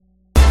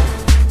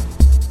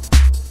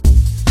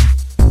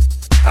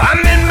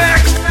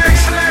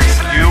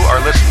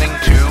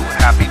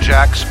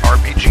Jack's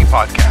RPG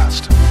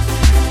Podcast.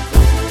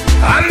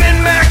 I'm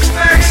in Max.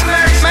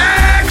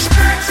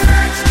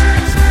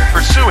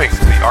 Pursuing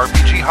the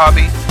RPG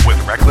hobby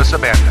with reckless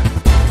abandon.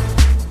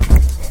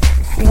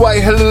 Why,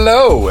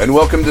 hello, and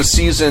welcome to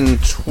season...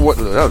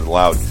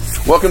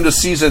 Welcome to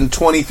season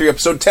 23,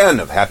 episode 10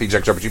 of Happy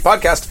Jack's RPG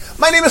Podcast.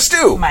 My name is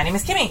Stu. My name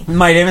is Kimmy.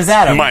 My name is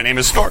Adam. My name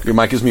is Stork. Your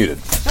mic is muted.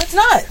 No, it's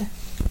not.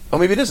 Oh,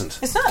 maybe it isn't.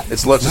 It's not.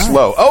 It's just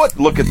low. Oh,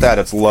 look at that.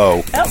 It's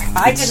low. Oh,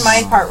 I did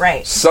my part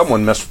right.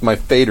 Someone messed with my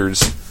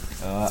faders.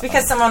 It's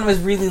because someone was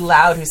really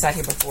loud who sat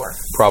here before.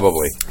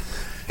 Probably.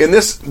 In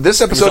this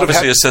episode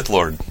obviously a Sith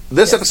Lord.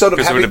 This episode of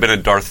Because it would Happy... have been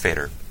a Darth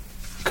Vader.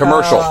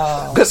 Commercial.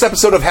 This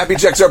episode of Happy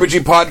Jack's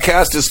RPG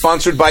Podcast is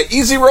sponsored by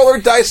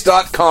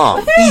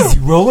EasyRollerDice.com.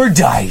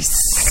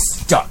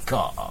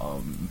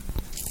 EasyRollerDice.com.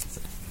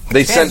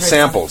 They sent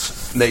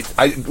samples. They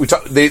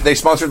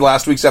sponsored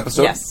last week's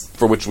episode, Yes.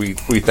 for which we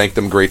thank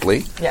them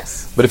greatly.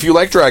 Yes. But if you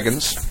like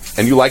dragons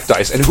and you like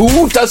dice, and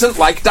who doesn't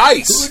like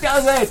dice? Who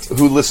does it?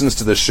 Who listens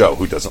to this show?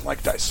 Who doesn't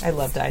like dice? I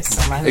love dice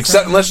so much.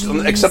 Except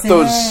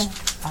those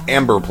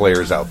Amber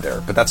players out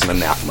there, but that's an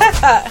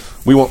anathema.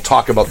 We won't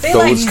talk about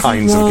those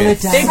kinds of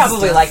games. They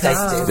probably like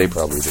dice too. They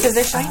probably do. Because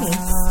they're shiny.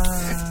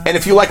 And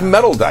if you like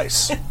metal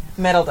dice,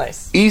 Metal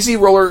dice. Easy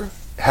Roller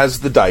has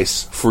the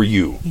dice for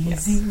you.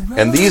 Yes.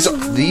 And these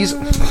we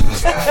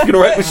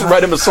should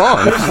write him a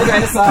song.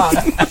 Write a song.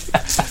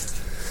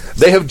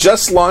 They have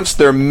just launched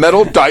their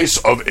Metal Dice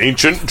of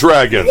Ancient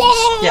Dragons.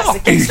 Yes, the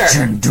Kickstarter.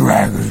 Ancient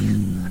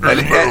Dragon. And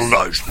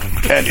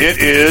it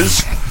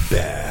is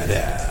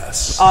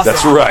badass. Awesome.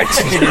 That's right.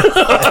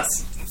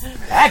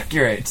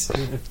 Accurate.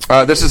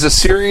 This is a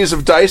series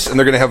of dice, and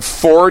they're going to have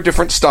 4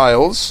 different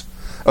styles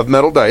of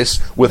metal dice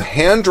with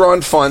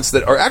hand-drawn fonts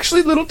that are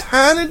actually little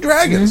tiny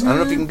dragons. Mm-hmm. I don't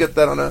know if you can get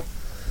that on a...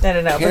 I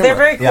don't know, Camera. but they're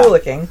very cool Yeah.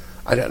 looking.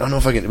 I don't know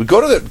if I can...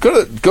 Go to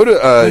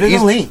the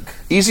link.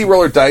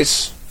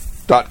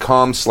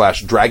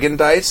 EasyRollerDice.com/dragon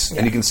dice,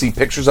 and you can see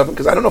pictures of them,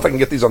 because I don't know if I can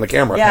get these on the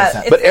camera.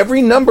 Yeah, But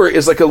every number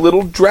is like a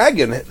little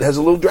dragon. It has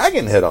a little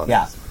dragon head on it.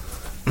 Yeah.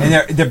 And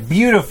they're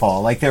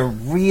beautiful. Like, they're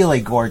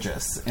really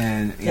gorgeous.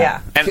 And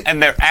Yeah.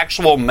 And they're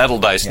actual metal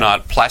dice,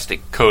 not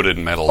plastic-coated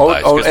metal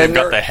dice, Oh, because they've and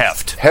got they're the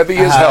heft. Heavy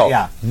as hell.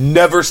 yeah.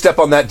 Never step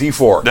on that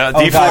D4. The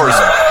D4 is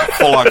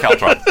full-on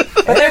Caltron.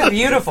 But they're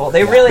beautiful.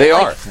 They really They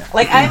like, are.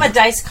 Like, I'm a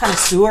dice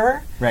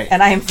connoisseur, Right.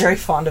 and I am very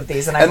fond of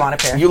these, and I want a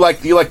pair. You like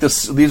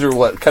this? These are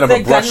what kind of The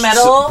a brushed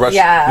gunmetal? brushed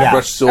Yeah.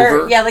 brushed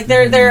silver. Or, yeah, like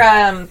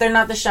they're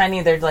not the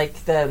shiny. They're like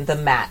the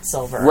matte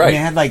silver. Right.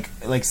 And they had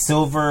like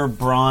silver,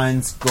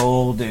 bronze,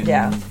 gold, and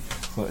Yeah.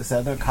 what is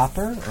that?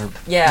 Copper? Or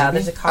Yeah,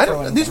 there's a I copper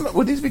don't. one.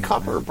 Would these be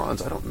copper or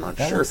bronze? I'm not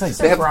That sure. looks like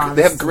They have bronze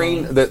they have to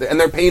green, me. and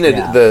they're painted.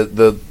 Yeah.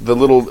 The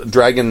little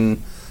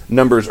dragon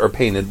numbers are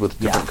painted with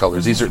different Yeah.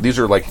 colors. These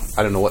are like,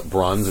 I don't know what,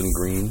 bronze and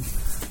green,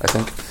 I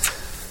think.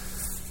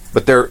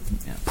 But they're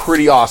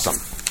pretty awesome,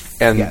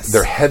 and Yes.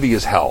 they're heavy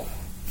as hell.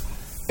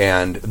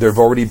 And there've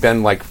already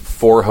been like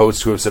 4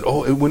 hosts who have said,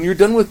 "Oh, when you're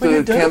done with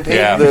the campaign,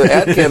 Yeah. the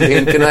ad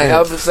campaign, can I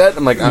have the set?"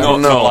 I'm like, I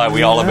don't know. No lie,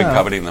 we all have been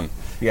coveting them.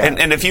 Yeah.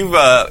 And if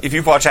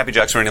you've watched Happy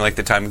Jacks or anything like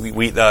the time,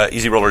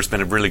 Easy Roller's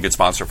been a really good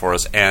sponsor for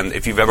us. And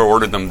if you've ever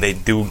ordered them, they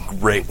do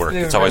great work.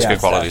 It's always really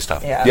good quality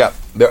stuff. Yeah. Yeah,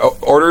 their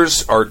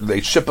orders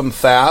they ship them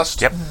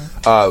fast. Yep.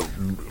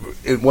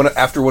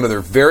 After one of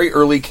their very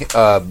early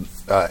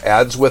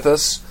ads with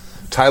us,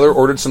 Tyler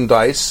ordered some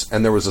dice,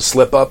 and there was a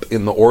slip up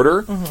in the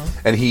order,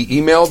 and he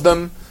emailed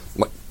them.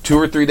 Like 2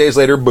 or 3 days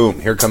later, boom!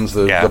 Here comes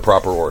the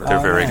proper order. They're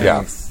very good.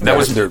 Yeah, That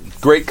was their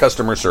great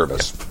customer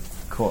service.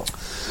 cool.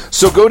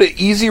 So go to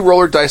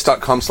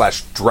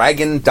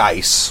EasyRollerDice.com/Dragon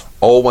Dice,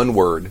 all one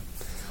word,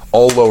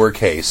 all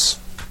lowercase,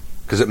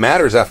 because it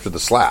matters after the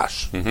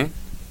slash.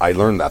 I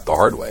learned that the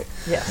hard way.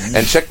 Yes.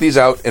 And check these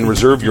out and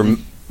reserve your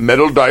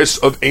Metal Dice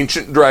of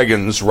Ancient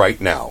Dragons right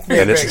now.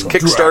 And it's very cool.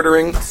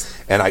 Kickstartering.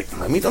 And I'm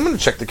going to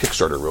check the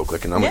Kickstarter real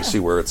quick, and I'm going to see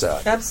where it's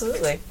at.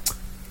 Absolutely.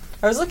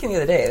 I was looking the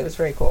other day. It was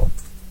very cool.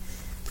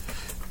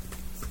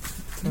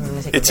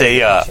 It's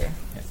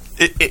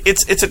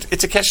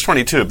a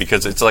catch-22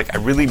 because it's like I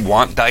really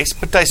want dice,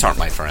 but dice aren't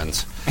my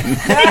friends. do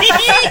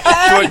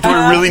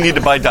I really need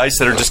to buy dice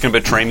that are just going to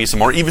betray me some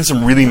more? Even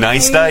some really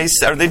nice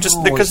dice? Are they just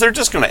because they're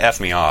just going to f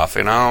me off?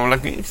 You know,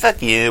 like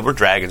fuck you, we're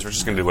dragons. We're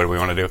just going to do what we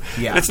want to do.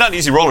 Yeah. And it's not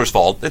Easy Roller's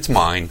fault. It's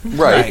mine.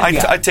 Right.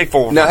 I take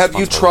full. Now, have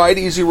you responsibility. tried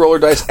Easy Roller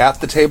Dice at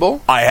the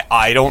table?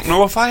 I don't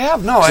know if I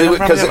have. No, I don't.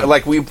 Because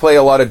like we play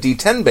a lot of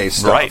D10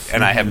 based stuff. Right,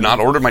 and I have not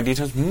ordered my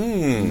details.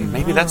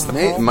 Maybe that's the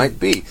It problem. might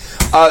be.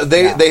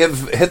 They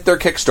have hit their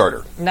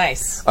Kickstarter.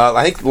 Nice.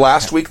 I think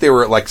last week they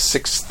were at like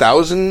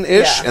 6,000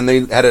 ish, Yeah. and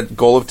they had a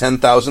goal of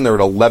 10,000. They're at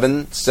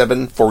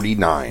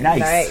 11,749.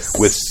 Nice.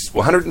 With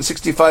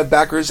 165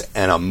 backers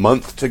and a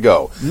month to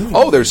go.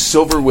 Oh, there's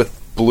silver with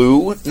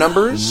blue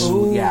numbers,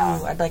 Ooh,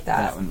 Yeah. I'd like that.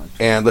 That one looks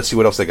and let's see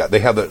what else they got. They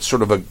have the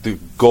sort of the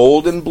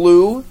gold and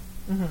blue,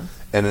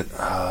 and it,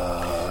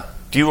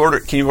 Do you order?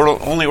 Can you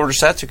only order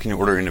sets, or can you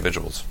order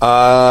individuals?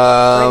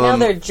 Right now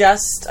they're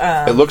just.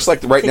 it looks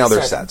like right now they're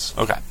Kickstarter. sets.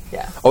 Okay.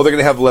 Yeah. Oh, they're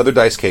going to have leather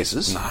dice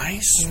cases.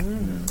 Nice. All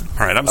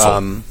right, I'm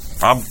sold.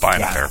 I'm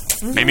buying a pair.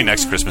 Maybe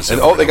next Christmas.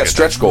 And they got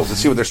stretch goals.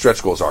 Let's see what their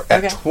stretch goals are.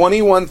 At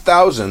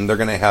 21,000, they're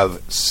going to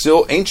have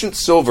ancient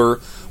silver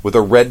with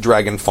a red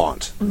dragon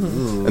font,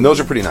 and those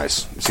are pretty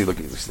nice. See, look.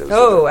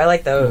 Oh, I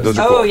like those. Those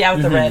are cool. Yeah,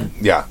 with the red.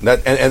 Yeah,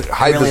 and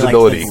high really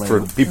visibility like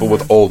for people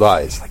with old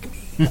eyes like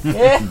me.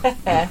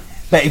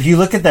 But if you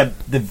look at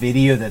the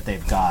video that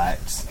they've got,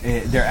 they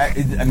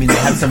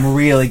have some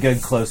really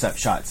good close-up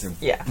shots.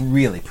 They're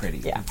really pretty.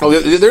 Yeah. Oh,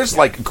 there's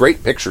like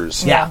great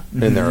pictures. Yeah.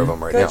 in there of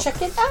them right now.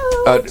 Check it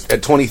out.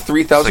 At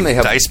 23,000, they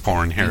have dice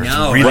porn here.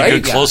 know, Really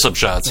right? good close-up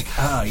shots.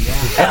 Oh yeah.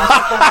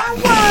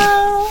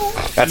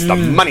 that's the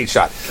money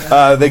shot.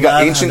 They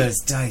got ancient. How those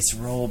dice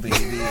roll,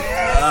 baby.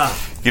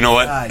 You know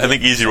what? I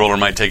think Easy Roller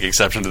might take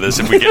exception to this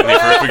if we get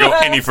if we go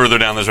any further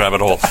down this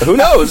rabbit hole. Who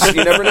knows?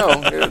 You never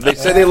know. They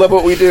say they love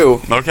what we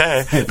do.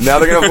 Okay. Now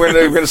we're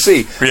going to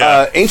see.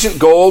 Yeah. Ancient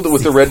gold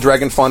with the red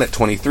dragon font at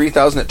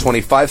 23,000. At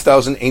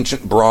 25,000,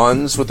 ancient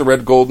bronze with the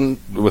red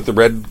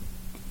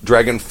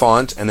dragon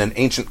font, and then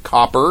ancient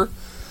copper.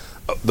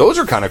 Those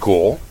are kind of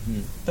cool.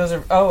 Those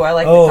are. Oh, I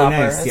like the copper.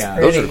 Nice, That's yeah.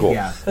 pretty. Those are cool.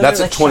 Yeah. That's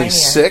are, at like,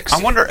 26.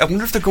 I wonder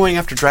if they're going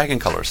after dragon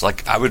colors.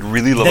 Like, I would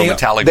really love a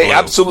metallic They blue.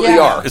 absolutely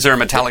Yeah. are. Is there a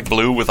metallic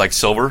blue with like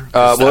silver?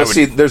 Let's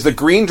see. There's the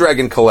Green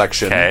Dragon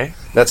collection. Okay.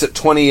 That's at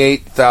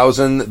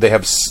 28,000. They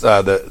have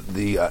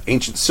the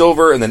ancient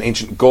silver and then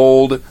ancient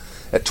gold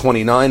at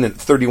 29, and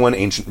 31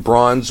 ancient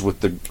bronze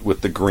with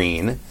the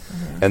green,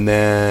 and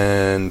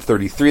then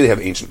 33 they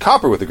have ancient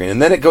copper with the green,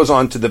 and then it goes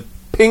on to the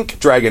Pink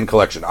Dragon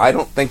collection. I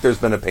don't think there's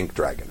been a Pink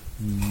Dragon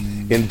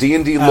in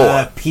D&D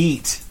lore.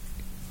 Pete.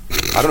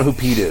 I don't know who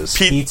Pete is.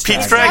 Pete's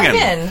Pete's Dragon.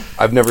 Dragon.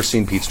 I've never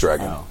seen Pete's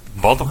Dragon. Oh.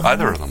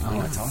 Either of them.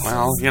 that's awesome.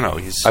 Well, you know,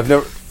 he's. I've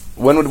never.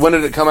 When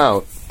did it come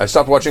out? I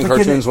stopped watching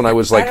cartoons when I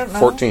was like I don't know.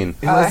 14,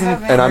 It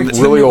wasn't and I'm it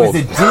really old.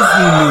 was a Disney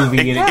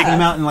movie, and it came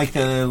out in like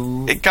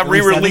the. It got early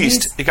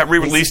re-released. 70s? It got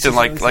re-released in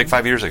like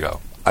 5 years ago.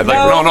 I've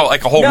Like, no,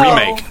 like a whole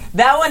remake.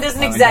 That one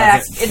doesn't it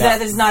exact. doesn't. That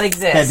does not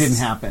exist. That didn't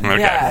happen. Okay.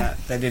 Yeah.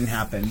 That didn't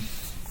happen.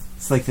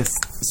 It's like this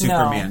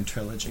Superman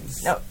trilogy.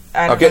 No,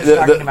 I don't Okay, know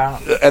what you're talking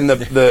about. and the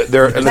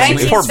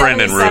Poor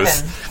Brandon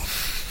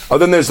 1977. oh,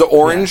 then there's the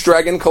Orange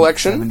Dragon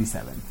collection.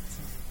 77.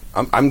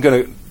 I'm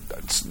gonna.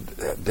 It's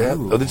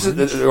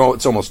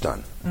almost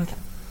done. Okay.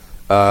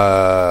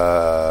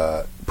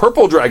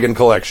 Purple Dragon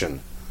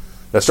collection.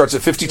 That starts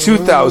at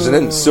 52,000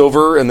 in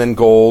silver, and then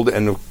gold,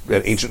 and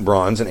ancient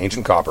bronze, and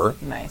ancient copper.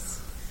 Nice.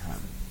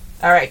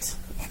 All right.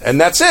 And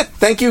that's it.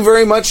 Thank you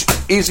very much,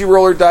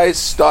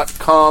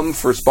 EasyRollerDice.com,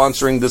 for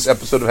sponsoring this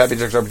episode of Happy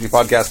Jacks RPG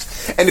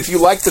Podcast. And if you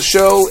like the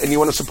show and you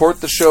want to support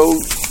the show,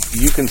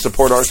 you can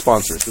support our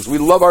sponsors, because we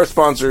love our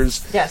sponsors.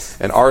 Yes.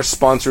 And our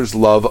sponsors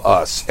love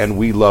us. And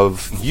we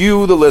love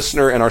you, the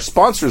listener, and our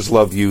sponsors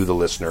love you, the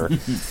listener.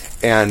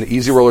 And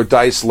Easy Roller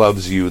Dice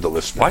loves you, the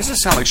listener. Why does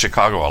this sound like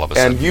Chicago all of a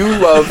sudden? And you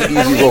love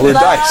Easy Roller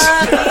Dice.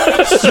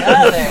 Each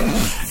other.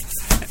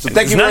 So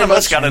thank you None very of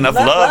us much. got enough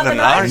love in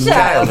our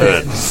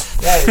childhood.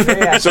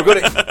 So go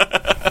to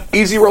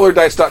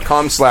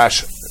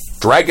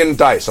EasyRollerDice.com/Dragon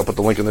Dice. I'll put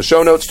the link in the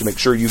show notes to make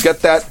sure you get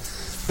that.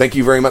 Thank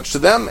you very much to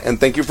them, and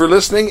thank you for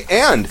listening.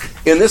 And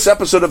in this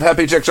episode of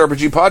Happy Jacks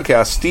RPG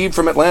Podcast, Steve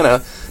from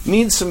Atlanta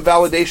needs some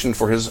validation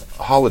for his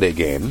holiday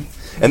game.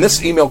 And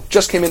this email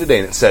just came in today,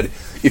 and it said,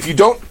 if you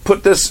don't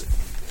put this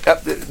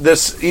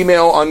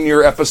email on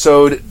your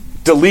episode,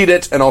 delete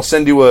it, and I'll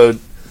send you a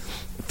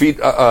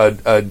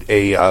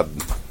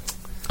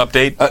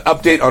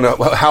update on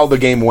how the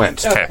game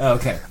went. Okay.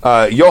 Okay.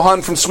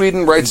 Johan from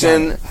Sweden writes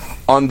in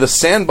on the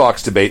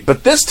sandbox debate,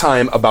 but this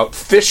time about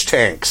fish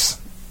tanks.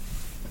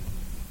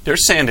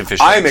 There's sand and fish.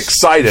 I'm tanks.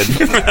 excited.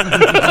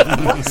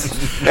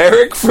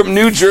 Eric from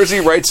New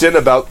Jersey writes in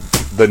about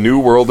the new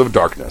world of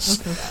darkness.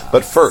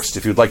 But first,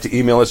 if you'd like to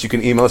email us, you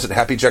can email us at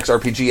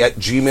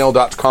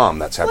happyjacksrpg@gmail.com.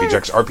 That's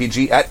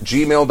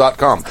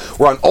happyjacksrpg@gmail.com.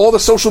 We're on all the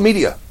social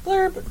media.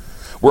 Blurb.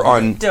 We're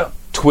on Don't.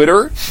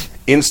 Twitter,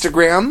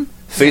 Instagram,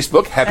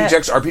 Facebook,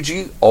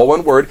 HappyJacksRPG, all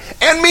one word,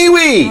 and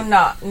MeWe.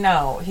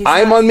 No.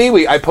 I'm on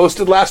MeWe. I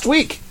posted last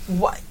week.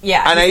 What?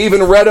 Yeah. And I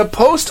even read a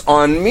post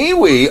on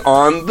MeWe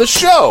on the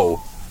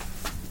show.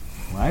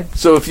 What?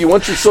 So if you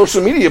want your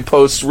social media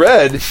posts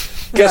read,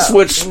 guess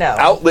which no.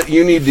 outlet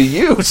you need to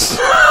use.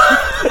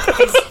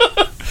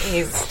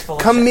 He's full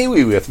of Come shit.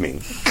 MeWe with me.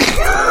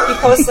 He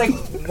posts like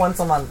once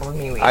a month on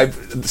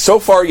MeWe. So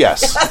far,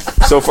 yes.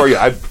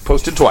 I've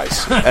posted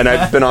twice, and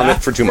I've been on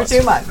it for 2 months.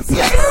 2 months.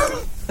 Yes.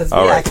 That's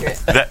All right. accurate.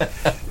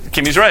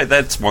 Kimmy's right.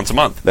 That's once a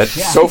month. That's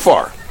so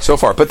far.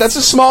 But that's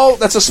a small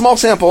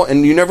sample,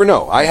 and you never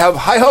know. I have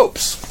high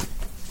hopes.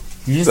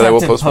 You just That I have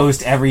will to post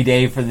post every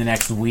day for the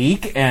next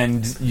week,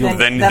 and you'll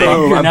Then Then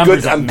that'll- your I'm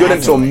numbers good. up I'm good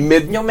until massively.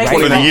 mid. You'll make For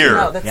it the count. year.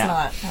 No, that's Yeah.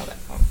 not how that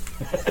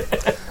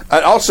goes.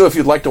 And also, if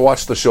you'd like to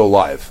watch the show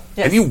live,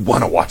 Yes. if you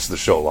want to watch the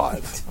show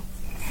live,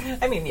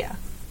 I mean, yeah.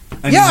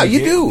 yeah, you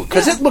do,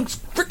 because it looks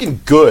freaking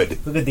good.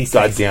 Look at these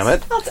God faces. damn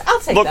it! I'll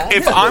take Look, that.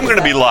 if I'm going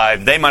to be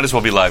live, they might as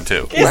well be live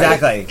too.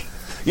 Exactly.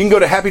 You can go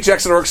to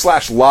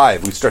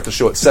happyjacks.org/live. We start the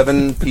show at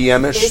 7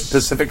 p.m.-ish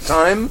Pacific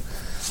time.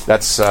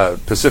 That's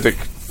Pacific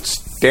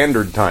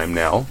Standard Time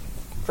now.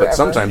 but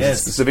sometimes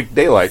it's Pacific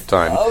Daylight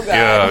Time. Oh,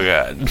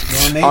 God.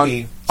 Well,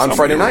 maybe. On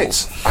Friday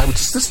nights. I would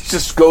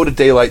just go to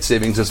daylight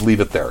savings, just leave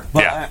it there.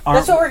 But,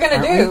 That's what we're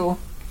going to do.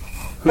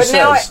 But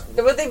says?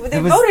 now they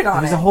voted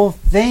on it. It was it. a whole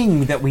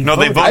thing that we No,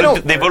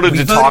 voted. they voted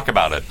to talk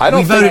about it.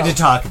 We voted to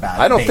talk about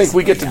it. I don't think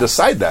we get to basically,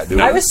 decide that, do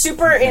we? I was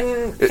super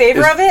in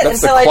favor of it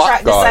that's the until I clock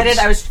decided gods.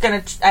 I was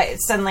going to...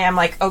 Suddenly I'm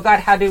like, oh, God,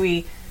 how do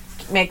we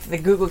make the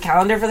Google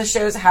Calendar for the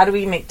shows? How do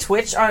we make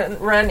Twitch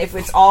run if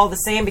it's all the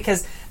same?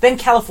 Because then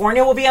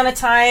California will be on a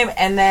time,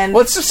 and then...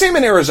 Well, it's the same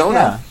in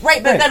Arizona. Yeah.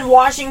 Right, but then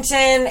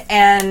Washington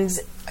and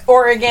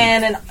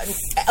Oregon and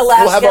Alaska...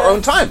 We'll have our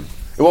own time.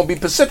 It won't be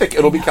Pacific.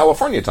 It'll be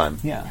California time.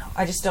 Yeah.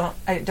 I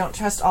don't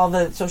trust all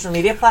the social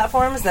media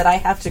platforms that I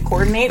have to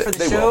coordinate for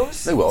the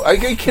shows. They will. Are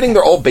you kidding?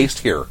 They're all based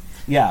here.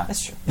 Yeah.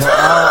 That's true. They'll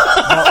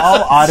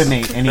all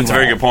automate anyway. That's a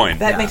very good point.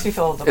 That makes me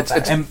feel a little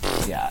better. And,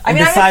 yeah. I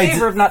mean, And I'm in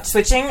favor of not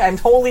switching. I'm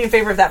totally in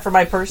favor of that for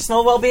my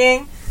personal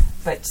well-being.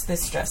 But the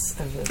stress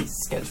of the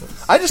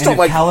schedules. I just and don't if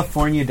like...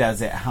 California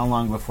does it, how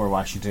long before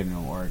Washington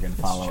and Oregon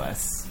follow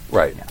us?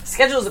 Right.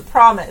 Schedule's a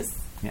promise.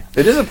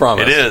 It is a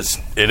promise.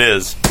 It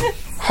is.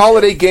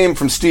 Holiday game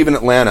from Steve in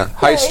Atlanta.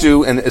 Hi,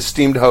 Stu and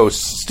esteemed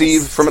hosts.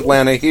 Steve from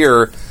Atlanta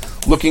here,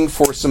 looking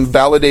for some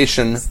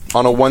validation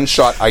on a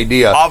one-shot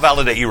idea. I'll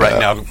validate you right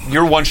now.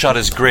 Your one shot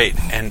is great,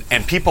 and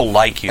people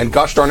like you. And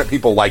gosh darn it,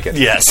 people like it.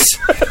 Yes.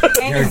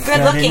 And you're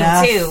good looking,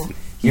 enough. too.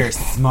 You're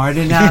smart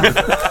enough.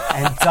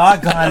 And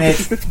doggone it,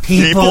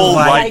 People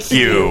like like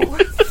you.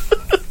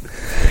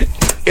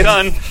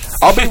 Done.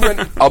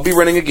 I'll be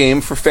running a game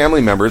for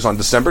family members on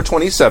December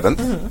 27th.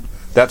 Mm-hmm.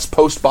 That's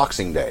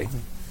post-Boxing Day.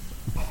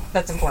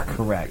 That's important.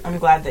 Correct. I'm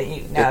glad that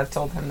you now have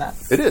told him that.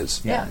 It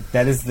is. Yeah.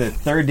 That is the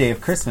third day of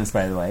Christmas,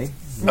 by the way.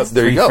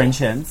 There you go. French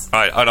hens.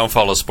 I don't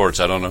follow sports.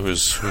 I don't know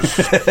who's going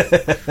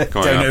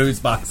Don't know on. who's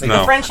boxing. No.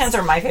 The French hens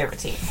are my favorite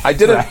team. I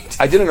did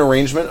an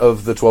arrangement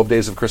of the 12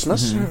 Days of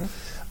Christmas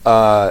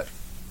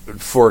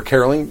for a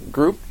caroling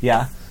group.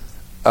 Yeah.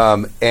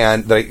 And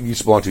that I used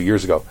to belong to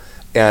years ago.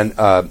 And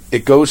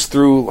it goes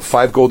through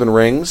 5 golden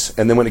rings,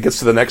 and then when it gets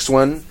to the next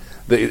one,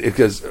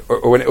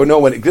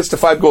 when it gets to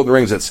 5 golden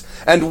rings, it's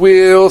 "and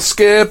we'll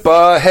skip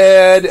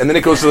ahead," and then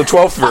it goes to the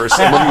 12th verse,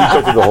 and then you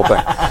go through the whole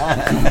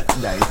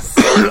thing.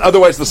 Nice.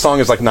 Otherwise, the song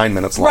is like 9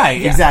 minutes long.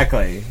 Right,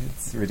 exactly.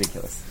 It's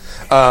ridiculous.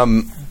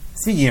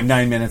 Speaking of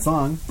 9 minutes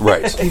long.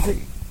 Right.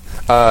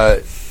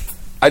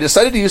 I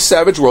decided to use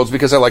Savage Worlds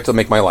because I like to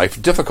make my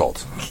life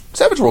difficult.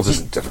 Savage Worlds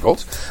isn't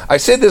difficult. I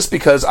say this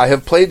because I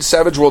have played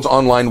Savage Worlds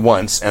online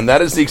once, and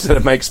that is the extent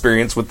of my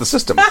experience with the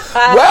system.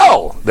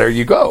 Well, there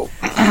you go.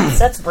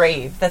 That's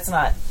brave. That's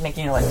not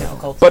making your life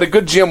difficult. But a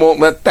good GM won't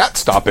let that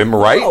stop him,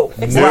 right? Oh,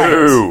 exactly.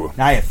 No.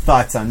 I have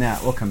thoughts on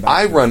that. We'll come back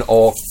I to run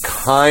all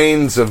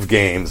kinds of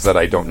games that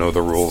I don't know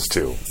the rules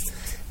to.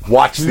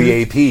 Watch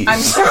the APs.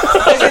 I'm sure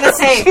I was going to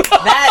say,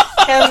 that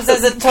comes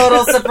as a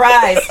total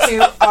surprise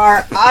to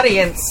our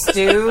audience,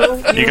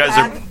 Stu. You guys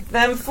had are-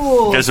 them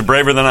fooled. You guys are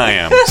braver than I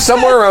am.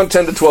 Somewhere around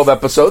 10 to 12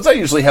 episodes, I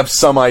usually have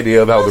some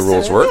idea of how the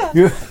rules work.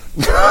 it.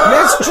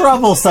 There's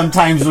trouble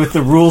sometimes with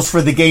the rules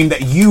for the game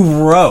that you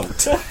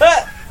wrote.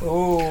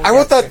 I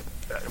wrote that...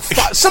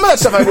 Some of that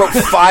stuff I wrote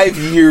 5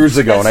 years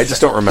ago, and I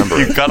just don't remember.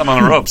 You've got him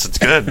on the ropes. It's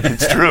good.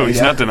 It's true.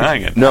 He's not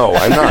denying it. No,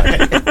 I'm not.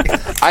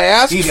 I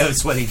asked... He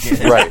knows what he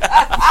did. Right.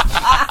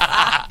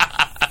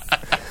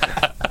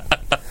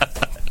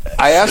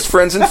 I asked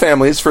friends and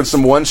families for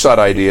some one-shot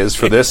ideas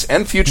for this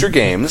and future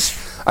games.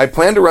 I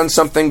plan to run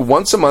something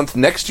once a month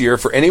next year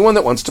for anyone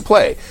that wants to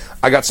play.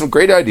 I got some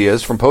great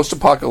ideas from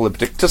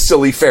post-apocalyptic to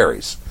silly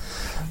fairies.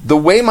 The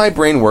way my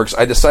brain works,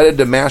 I decided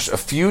to mash a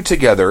few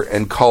together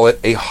and call it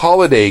a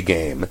holiday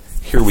game.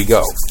 Here we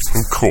go.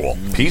 Cool.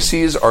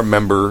 PCs are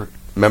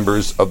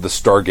members of the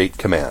Stargate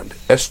Command,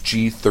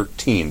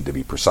 SG-13 to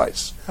be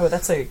precise. Oh,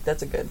 that's a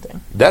good thing.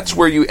 That's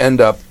where you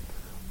end up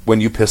when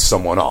you piss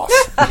someone off.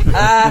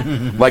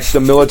 Like the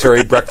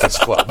military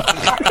breakfast club.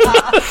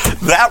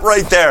 That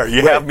right there.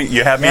 You have me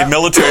at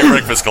Military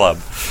Breakfast Club.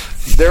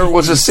 There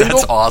was a single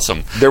That's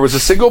awesome. There was a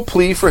single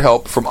plea for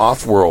help from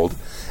Off-World,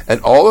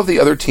 and all of the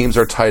other teams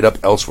are tied up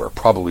elsewhere,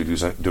 probably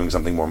doing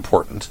something more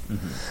important.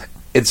 Mm-hmm.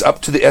 It's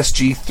up to the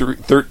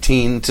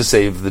SG-13 to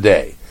save the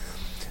day.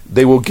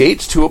 They will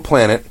gate to a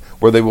planet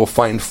where they will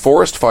find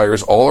forest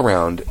fires all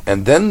around,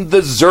 and then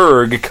the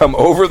Zerg come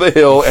over the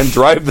hill and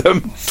drive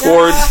them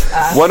towards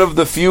one of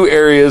the few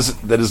areas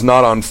that is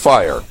not on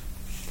fire.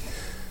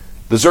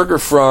 The Zerg are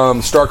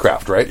from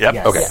StarCraft, right? Yep.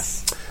 Yes. Okay. Yes.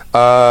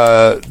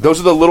 Those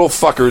are the little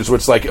fuckers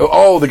which like,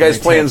 oh, the guy's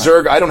playing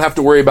Zerg, I don't have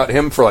to worry about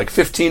him for like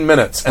 15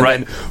 minutes. And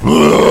Right.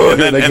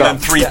 then, And then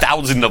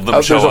 3,000 of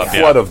them show there's up. a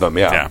flood of them,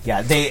 yeah.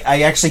 Yeah,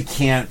 I actually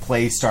can't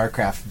play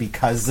StarCraft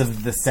because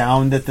of the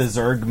sound that the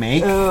Zerg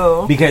make.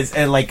 Ooh. Because,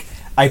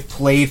 I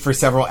played for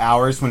several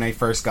hours when I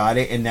first got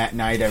it, and that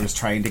night I was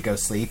trying to go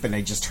sleep, and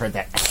I just heard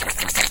that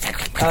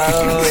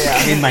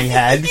in my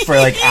head for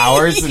like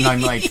hours, and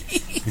I'm like,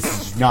 this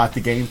is not the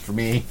game for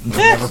me. I'll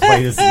never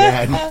play this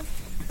again.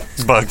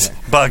 Bugs.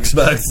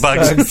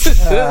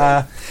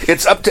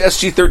 It's up to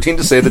SG-13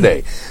 to save the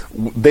day.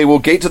 They will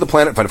gate to the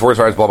planet, find forest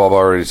fires, blah, blah, blah,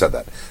 already said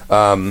that.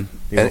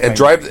 and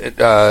drive.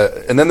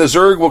 And then the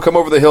Zerg will come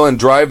over the hill and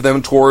drive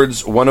them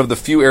towards one of the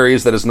few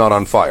areas that is not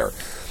on fire.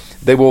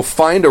 They will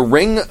find a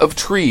ring of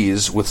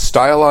trees with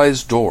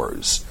stylized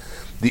doors.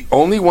 The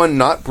only one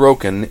not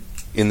broken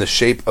in the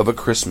shape of a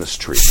Christmas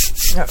tree.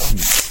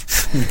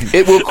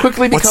 It will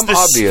quickly become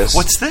obvious.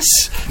 What's this?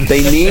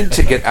 They need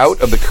to get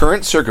out of the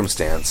current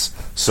circumstance,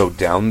 so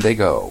down they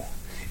go.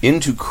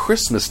 Into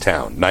Christmas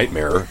Town.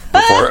 Nightmare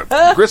before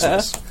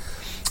Christmas.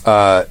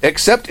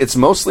 Except it's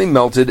mostly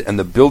melted and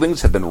the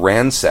buildings have been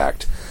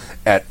ransacked.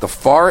 At the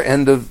far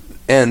end,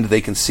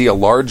 they can see a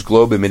large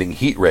globe emitting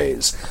heat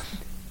rays.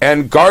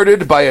 And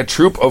guarded by a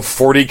troop of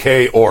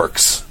 40k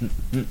orcs.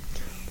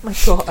 My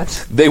God.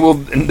 They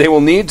will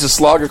need to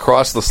slog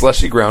across the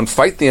slushy ground,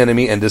 fight the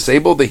enemy, and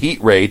disable the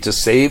heat ray to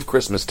save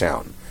Christmas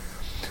Town.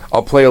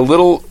 I'll play a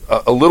little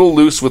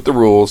loose with the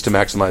rules to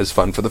maximize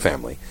fun for the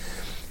family.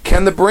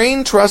 Can the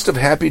brain trust of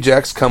Happy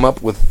Jacks come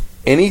up with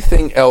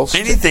anything else?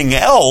 Anything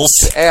else?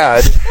 To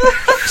add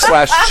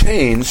 /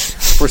 change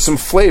for some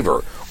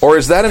flavor? Or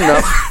is that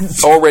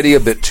enough already a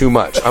bit too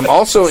much? I'm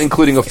also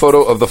including a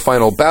photo of the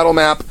final battle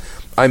map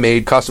I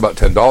made. Cost about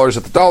 $10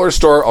 at the dollar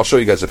store. I'll show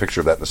you guys a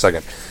picture of that in a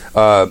second.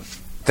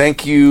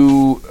 Thank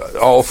you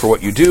all for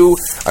what you do.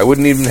 I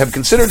wouldn't even have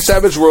considered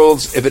Savage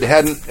Worlds if it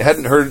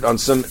hadn't heard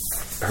some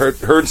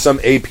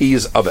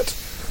APs of it.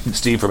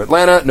 Steve from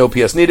Atlanta. No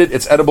PS needed.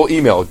 It's edible.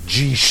 Email.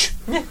 Geesh.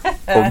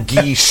 Oh,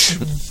 geesh.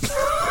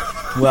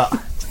 Well.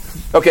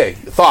 Okay,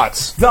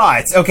 thoughts.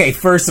 Okay,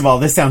 first of all,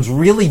 this sounds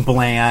really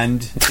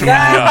bland.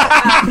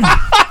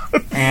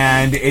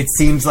 And it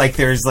seems like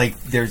there's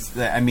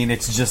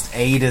it's just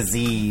A to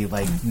Z,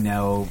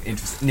 no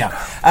interest. No.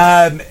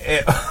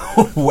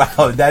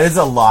 Wow, that is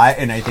a lot,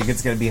 and I think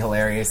it's going to be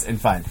hilarious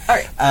and fun. All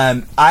right.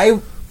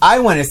 I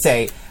want to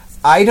say,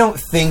 I don't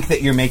think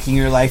that you're making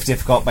your life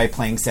difficult by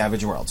playing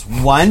Savage Worlds.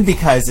 One,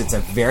 because it's a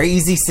very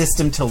easy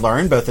system to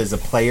learn, both as a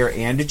player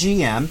and a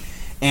GM.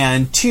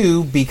 And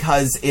two,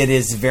 because it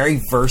is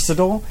very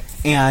versatile,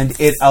 and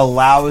it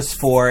allows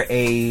for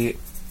a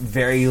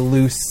very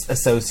loose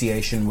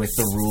association with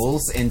the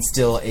rules and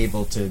still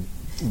able to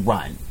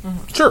run.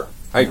 Mm-hmm. Sure.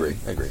 I agree.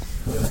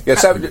 Yeah,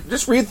 Savage,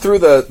 just read through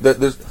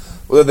the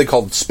what are they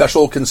called?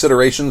 Special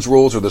considerations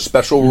rules or the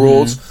special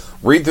rules.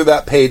 Read through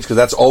that page because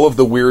that's all of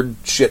the weird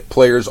shit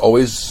players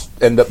always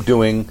end up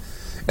doing.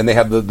 And they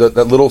have the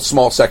little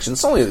small section.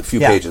 It's only a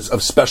few pages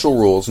of special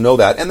rules. Know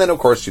that, and then of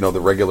course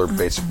the regular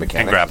basic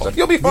mechanics and stuff.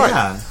 You'll be fine.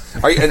 Yeah.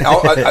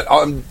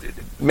 I'll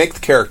make the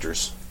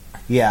characters.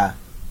 Yeah.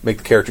 Make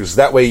the characters.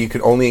 That way you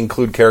can only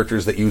include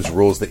characters that use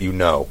rules that you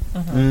know.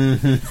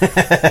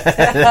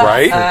 Mm-hmm.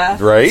 Right?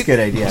 That's a good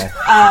idea.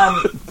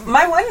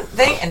 My one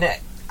thing, and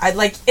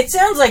it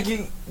sounds like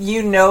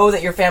you know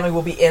that your family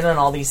will be in on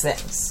all these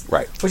things.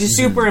 Right. Which is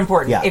super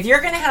important. Yeah. If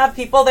you're going to have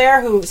people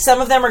there who,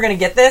 some of them are going to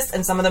get this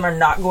and some of them are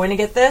not going to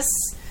get this,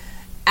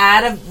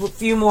 add a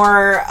few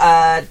more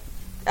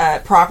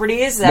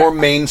properties. More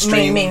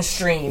mainstream.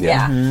 Mainstream,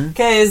 yeah.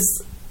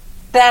 Because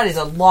that is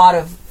a lot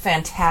of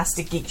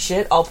fantastic geek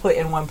shit all put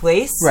in one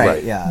place.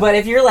 Right, yeah. But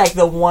if you're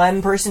the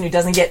one person who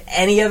doesn't get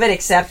any of it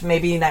except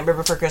maybe Nightmare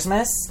Before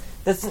Christmas,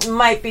 this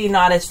might be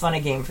not as fun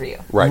a game for you.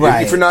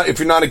 Right. If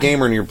you're not a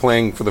gamer and you're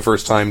playing for the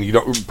first time, you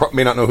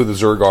may not know who the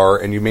Zerg are,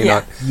 and you may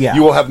not. Yeah.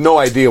 You will have no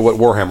idea what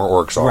Warhammer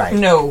orcs are. Right.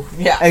 No.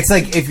 Yeah. It's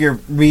like if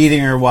you're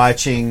reading or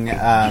watching.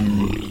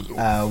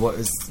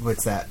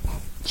 What's that?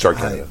 Shark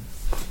Canada.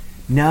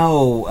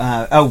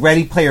 No.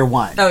 Ready Player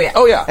One. Oh yeah.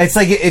 Oh yeah. It's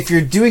like if you're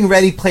doing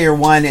Ready Player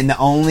One and the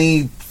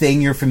only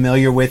thing you're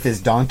familiar with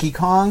is Donkey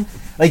Kong.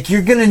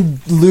 You're going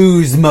to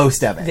lose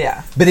most of it.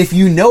 Yeah. But if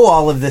you know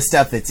all of the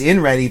stuff that's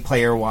in Ready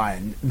Player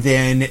One,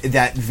 then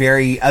that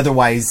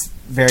otherwise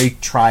very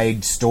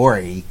tried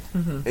story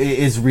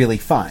is really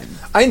fun.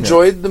 I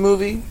enjoyed the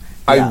movie.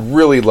 I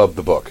really loved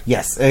the book.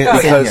 Yes.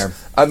 Because,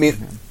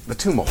 the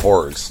Tomb of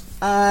Horrors.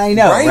 I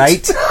know,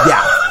 right?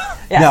 Yeah.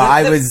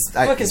 No, the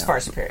book is far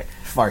superior.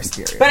 Far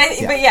superior. But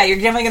you're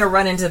definitely going to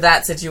run into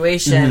that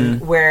situation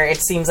where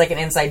it seems like an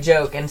inside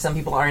joke and some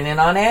people aren't in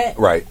on it.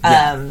 Right.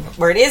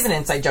 Where it is an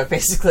inside joke,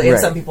 basically, and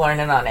some people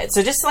aren't in on it.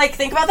 So just,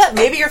 think about that.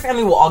 Maybe your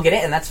family will all get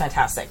it, and that's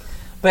fantastic.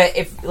 But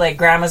if,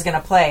 Grandma's going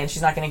to play and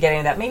she's not going to get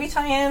any of that, maybe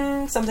tie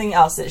in something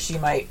else that she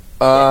might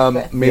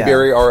maybe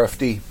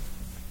RFD.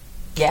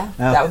 Yeah,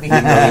 that would be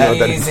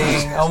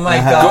amazing. Oh my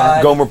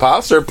God. Gomer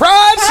Pyle,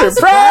 surprise!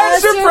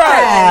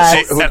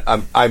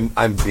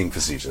 I'm being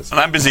facetious. And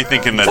I'm busy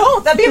thinking that... Oh,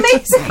 that'd be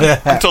amazing.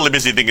 I'm totally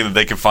busy thinking that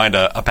they could find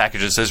a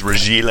package that says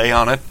Regile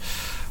on it.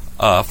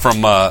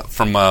 From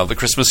the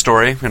Christmas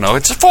Story,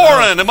 it's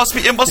foreign.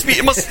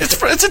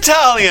 It's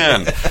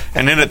Italian.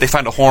 And in it, they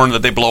find a horn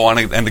that they blow on,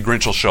 and the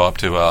Grinch will show up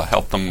to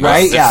help them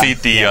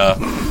defeat the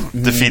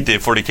defeat the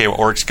 40k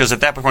orcs, because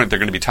at that point they're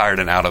going to be tired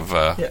and out of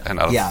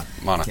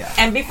mana. Yeah.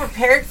 And be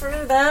prepared for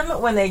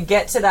them when they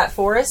get to that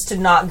forest to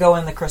not go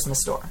in the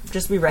Christmas store.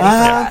 Just be ready for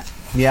that.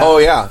 Yeah. Oh,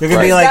 yeah. They're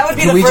gonna be Right. like, That would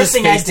be can the we first just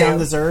thing I'd face down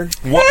do. the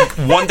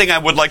Zerg? One thing I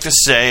would like to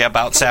say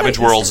about Savage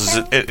Worlds is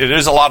it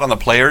is a lot on the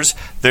players.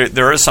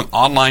 There is some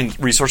online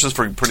resources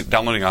for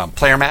downloading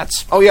player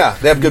mats. Oh, yeah.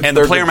 They have good. And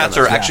the they're player good mats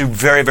for are that. actually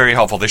very, very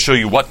helpful. They show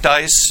you what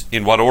dice,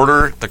 in what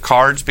order, the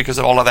cards because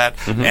of all of that,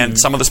 and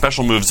some of the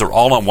special moves are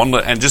all on one.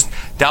 And just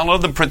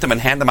download them, print them,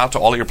 and hand them out to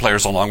all your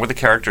players along with the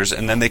characters,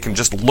 and then they can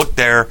just look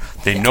there.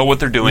 They know what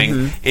they're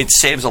doing. It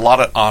saves a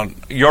lot on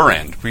your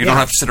end. You don't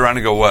have to sit around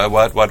and go,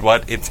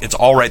 what? It's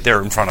all right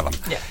there in front of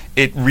them. Yeah.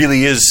 It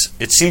really is.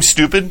 It seems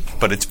stupid,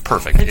 but it's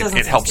perfect. It doesn't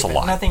It seem helps stupid. a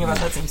lot. Nothing about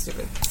that seems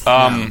stupid.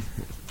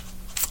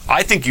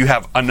 I think you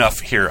have enough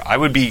here. I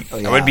would be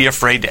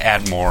afraid to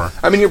add more.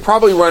 I mean, you're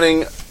probably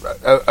running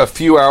a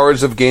few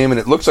hours of game, and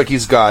it looks like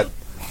he's got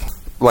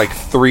like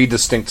 3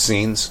 distinct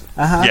scenes,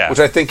 Yeah. which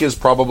I think is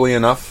probably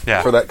enough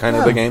Yeah. for that kind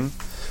of a game.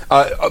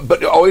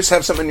 But always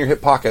have something in your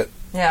hip pocket.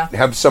 Yeah.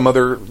 Have some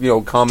other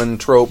common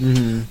trope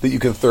that you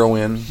can throw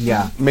in.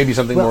 Yeah. Maybe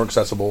something more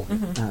accessible.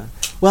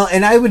 Well,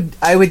 and I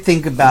would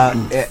think about.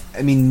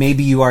 I mean,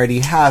 maybe you already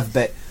have,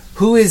 but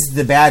who is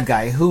the bad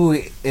guy? Who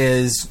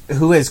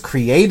has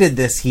created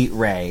this heat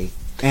ray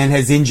and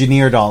has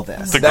engineered all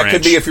this? The That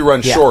could Grinch. be if you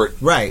run Yeah. short.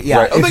 Right, yeah.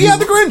 Right. Oh, If but you-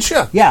 the Grinch,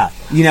 yeah.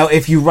 Yeah,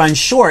 if you run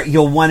short,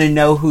 you'll want to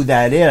know who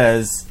that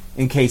is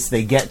in case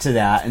they get to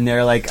that, and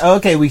they're like, oh,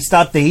 "Okay, we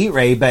stopped the heat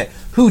ray, but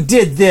who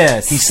did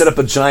this?" He set up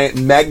a giant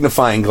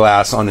magnifying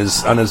glass on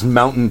his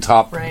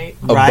mountaintop Right.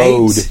 abode.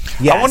 Right?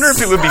 Yes. I wonder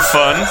if it would be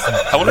fun.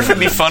 I wonder if it'd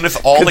be fun if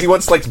all Because he the.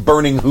 wants like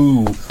burning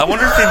who. I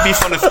wonder if it'd be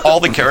fun if all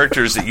the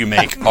characters that you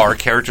make are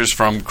characters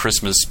from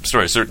Christmas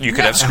stories. So you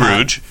could have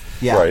Scrooge.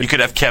 Yeah. Right. You could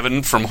have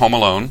Kevin from Home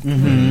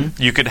Alone.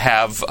 You could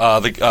have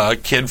the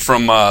kid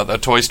from the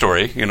Toy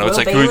Story. You know, it's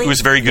Will like Bailey? who's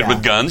very good Yeah.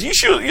 with guns.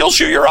 You'll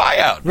shoot your eye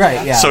out.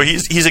 Right, yeah. So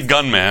he's a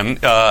gunman.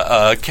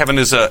 Kevin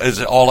is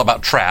all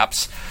about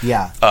traps.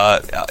 Yeah.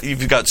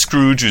 You've got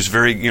Scrooge, who's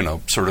very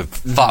sort of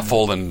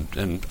thoughtful and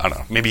I don't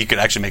know. Maybe you could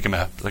actually make him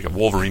a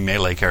Wolverine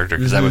melee character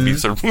because that would be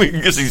sort of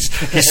because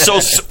he's so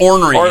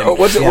ornery. Or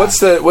what's Yeah. what's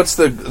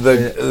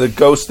the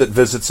ghost that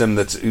visits him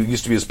that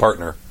used to be his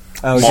partner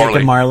Oh, Marley.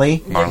 Jacob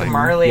Marley.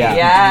 Marley. Yeah.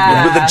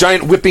 Yeah. with the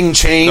giant whipping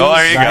chain? Oh,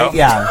 there you Right? go.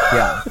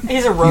 Yeah.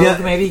 He's a rogue. Yeah.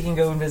 Maybe he can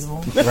go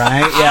invisible.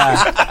 Right?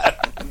 Yeah.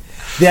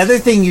 The other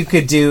thing you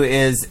could do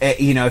is,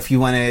 if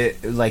you want to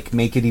like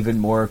make it even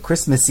more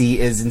Christmassy,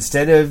 is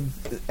instead of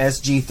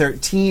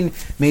SG-13,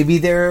 maybe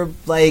they're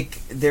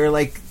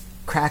like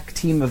crack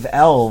team of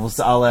elves,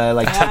 a la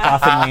like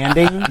Takeoff and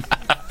Landing.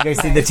 You guys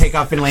see the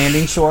Takeoff and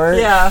Landing short?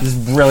 Yeah. It's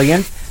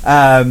brilliant.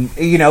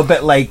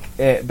 But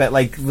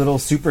like little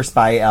super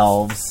spy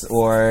elves,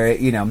 or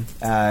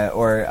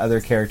or other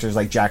characters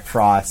like Jack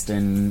Frost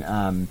and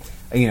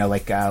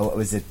what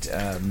was it?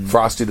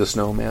 Frosty the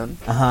Snowman,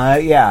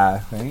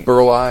 Yeah, right.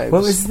 Burl Ives.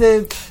 What was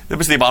the? There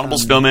was the Abominable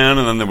Snowman,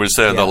 and then there was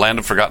the Land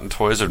of Forgotten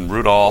Toys and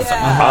Rudolph.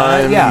 And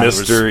I'm Yeah.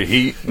 Mr.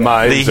 Heat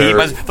Miser. Heat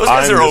Miser. Those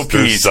guys I'm are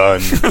Mr. OPs.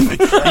 Sun.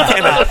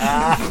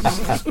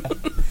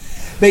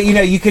 But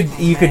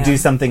you could do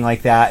something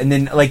like that, and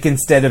then like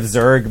instead of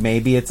Zerg,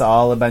 maybe it's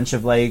all a bunch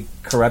of like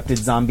corrupted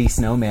zombie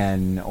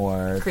snowmen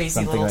or Crazy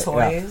something little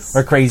like, toys.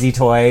 or crazy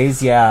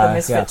toys. Yeah, The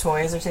Misfit yeah.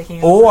 toys are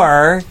taking over.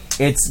 Or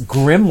it's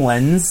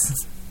Gremlins.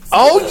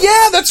 Oh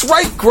yeah, that's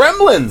right,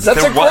 Gremlins.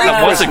 That's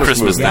That was a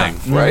Christmas Christmas movie.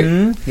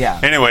 thing. right? Yeah.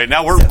 Anyway,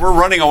 now we're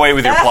running away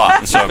with your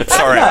plot. So I'm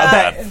sorry about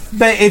that.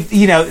 But if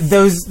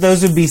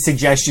those would be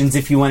suggestions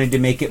if you wanted to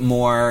make it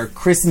more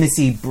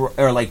Christmassy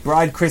or like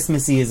broad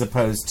Christmassy as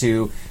opposed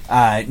to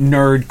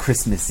nerd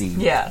Christmassy.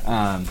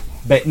 Yeah.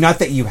 But not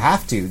that you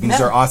have to. These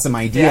No. are awesome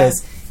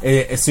ideas,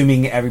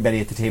 assuming everybody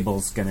at the table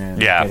is gonna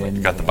Yeah, get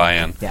in. got the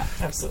buy-in. Yeah,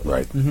 Absolutely.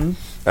 Right.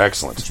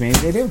 Excellent. which maybe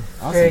they do.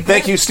 Awesome. Very good.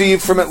 Thank you,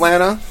 Steve from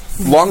Atlanta,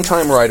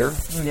 longtime writer.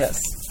 Yes.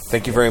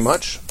 Thank you very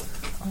much.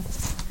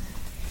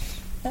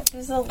 That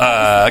is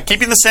a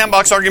Keeping the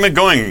sandbox argument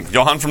going,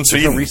 Johan from The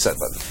Sweden. reset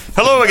button.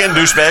 Hello again,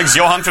 douchebags.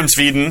 Johan from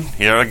Sweden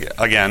here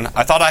again.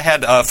 I thought I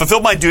had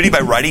fulfilled my duty by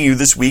writing you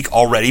this week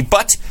already,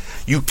 but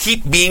you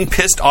keep being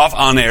pissed off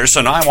on air,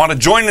 so now I want to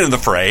join in the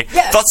fray.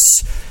 Yes.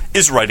 Thus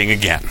is writing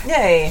again.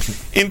 yay.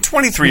 In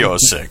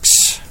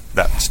 2306,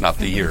 that's not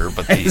the year,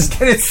 but I was the...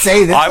 gonna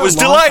say that. I was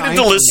delighted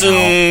to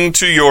listen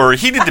to your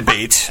heated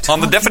debate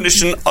on the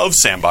definition of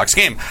sandbox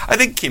game. I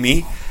think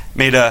Kimmy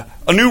made a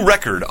new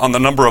record on the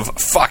number of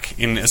fuck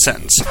in a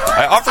sentence.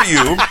 I offer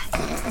you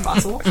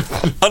Possible.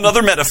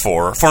 another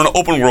metaphor for an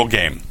open world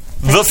game.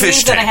 The Which fish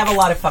means that I tank. have a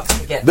lot of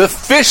fucks to get. The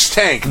fish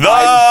tank. The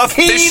I'm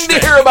fish keen to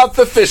tank. hear about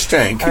the fish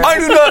tank. I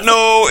do not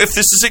know if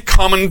this is a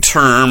common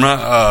term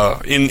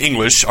in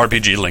English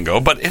RPG lingo,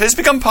 but it has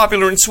become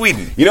popular in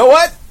Sweden. You know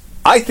what?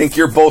 I think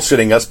you're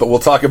bullshitting us, but we'll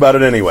talk about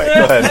it anyway.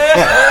 Go ahead.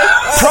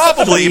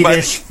 Probably,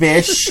 Swedish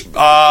fish. we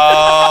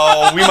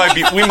might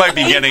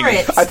be getting.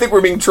 Favorite. I think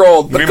we're being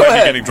trolled. But We go might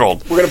ahead. be getting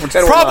trolled. We're going to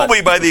pretend Probably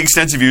we're by the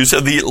extensive use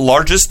of the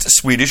largest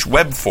Swedish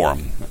web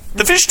forum.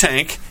 The fish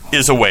tank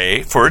is a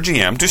way for a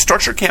GM to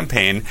structure a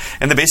campaign,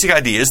 and the basic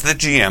idea is that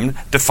GM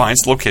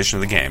defines the location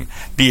of the game,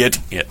 be it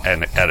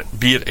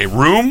a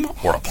room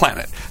or a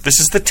planet. This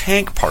is the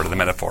tank part of the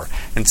metaphor.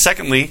 And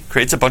secondly,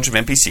 creates a bunch of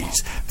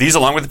NPCs. These,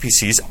 along with the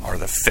PCs, are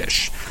the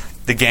fish.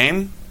 The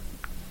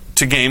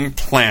game-to-game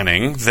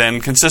planning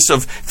then consists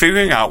of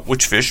figuring out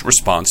which fish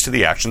responds to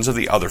the actions of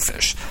the other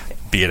fish,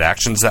 be it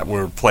actions that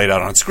were played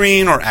out on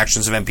screen or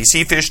actions of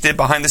NPC fish did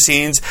behind the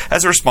scenes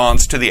as a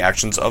response to the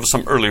actions of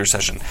some earlier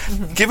session.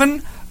 Mm-hmm.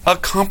 Given a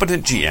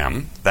competent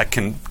GM that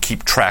can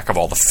keep track of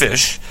all the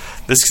fish,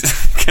 this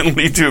can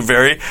lead to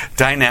very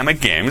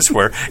dynamic games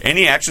where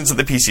any actions of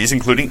the PCs,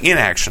 including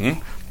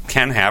inaction,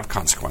 can have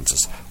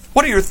consequences.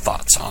 What are your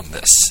thoughts on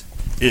this?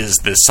 Is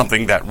this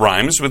something that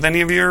rhymes with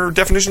any of your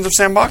definitions of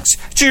sandbox?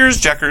 Cheers,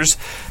 Jackers.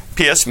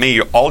 P.S. May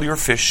all your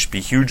fish be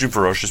huge and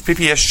ferocious.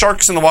 P.P.S.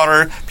 Sharks in the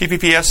water.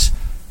 P.P.P.S.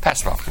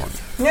 Pass popcorn.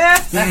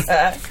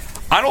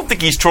 I don't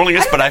think he's trolling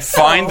us, but I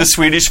find the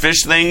Swedish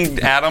fish thing,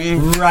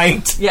 Adam,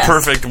 right? Yes.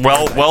 Perfect.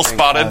 Well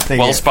spotted.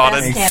 Well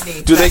spotted.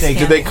 Do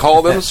they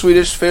call them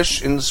Swedish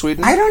fish in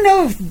Sweden? I don't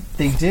know if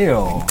they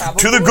do.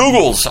 Probably. To the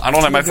Googles. I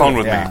don't have my phone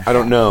with me. I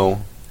don't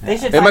know. They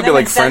should It might find be them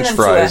like and send French them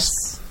to fries.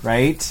 us.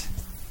 Right?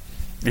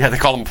 Yeah, they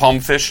call them palm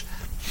fish.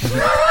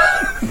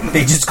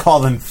 They just call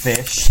them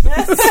fish.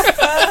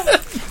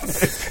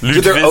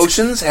 Do their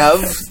oceans have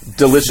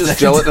delicious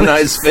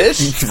gelatinized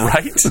fish?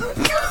 Right?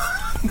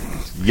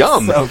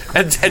 Yum.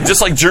 And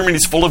just like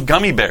Germany's full of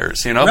gummy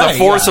bears, you know? Right, the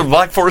forest of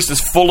Black Forest is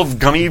full of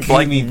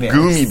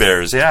goomy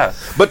bears, yeah.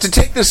 But to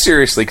take this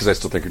seriously, because I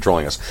still think you're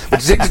trolling us, but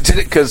to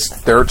take because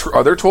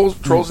are there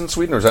trolls in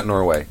Sweden, or is that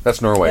Norway?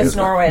 That's Norway. It's isn't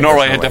it? Norway.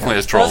 Norway definitely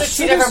has trolls. Those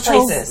are two different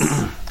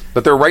places.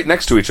 But they're right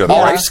next to each other,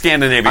 All right? of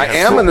Scandinavia I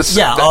has am in the trolls.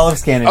 Yeah, all of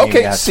Scandinavia.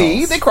 Okay, has see,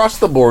 trolls. they crossed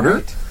the border.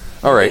 Right.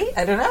 All right.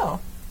 I don't know.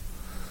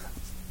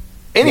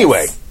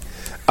 Anyway,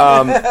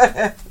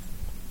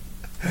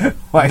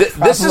 Why,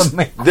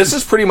 this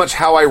is pretty much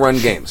how I run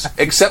games,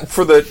 except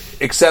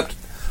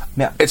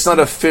No. it's not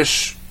a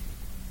fish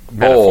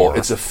bowl; Metaphor.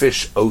 it's a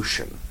fish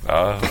ocean.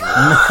 Okay.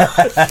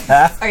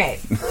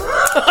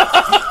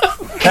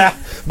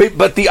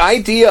 But the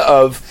idea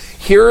of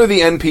here are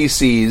the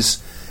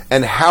NPCs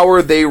and how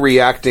are they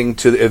reacting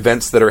to the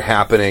events that are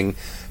happening?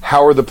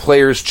 How are the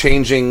players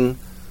changing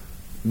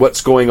what's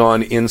going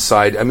on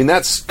inside? I mean,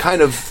 that's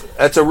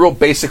a real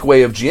basic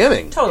way of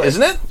GMing, Totally.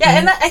 isn't it? Yeah,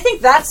 and I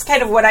think that's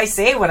kind of what I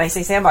say when I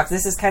say sandbox.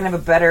 This is kind of a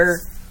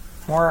better,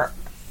 more,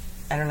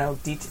 I don't know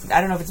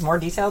if it's more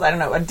detailed. I don't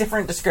know, a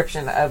different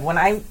description of when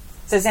I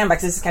say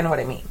sandbox, this is kind of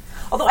what I mean.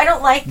 Although I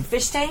don't like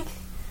fish tank,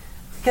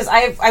 because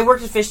I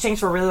worked with fish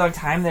tanks for a really long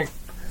time. They're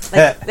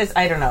like,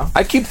 I don't know.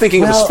 I keep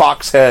thinking of a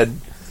Spock's head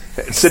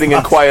sitting in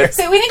quiet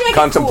So we need to make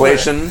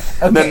contemplation,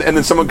 and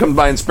then someone comes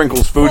by and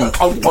sprinkles food.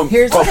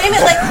 here's Well, name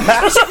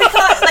it we should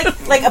call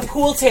it like a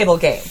pool table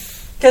game.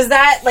 Because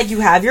that, like, you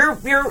have your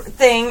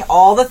thing,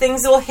 all the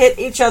things will hit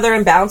each other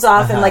and bounce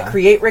off and, like,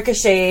 create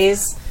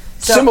ricochets.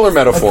 So, Similar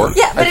metaphor,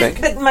 yeah, I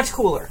think. but much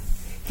cooler.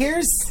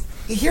 Here's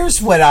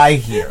what I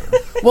hear.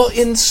 Well,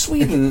 in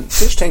Sweden,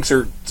 fish tanks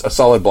are a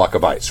solid block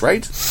of ice,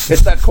 right?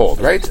 It's that cold,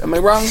 right? Am I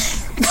wrong?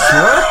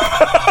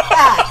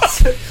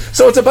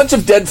 So it's a bunch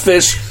of dead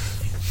fish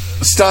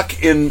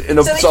stuck in a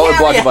So they solid can't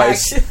block of react.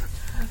 ice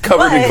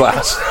covered in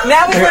glass.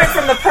 Now we learned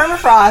from the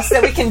permafrost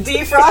that we can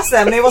defrost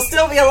them. They will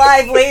still be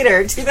alive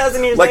later,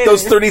 2,000 years Like later.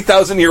 those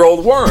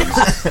 30,000-year-old worms.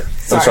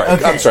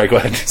 I'm sorry, go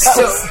ahead.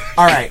 So,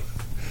 all right.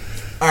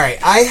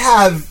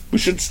 We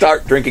should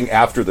start drinking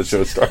after the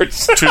show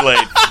starts. Too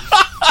late.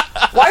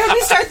 Why would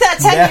we start that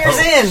 10 years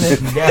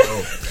in? No.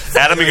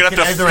 Adam, you're gonna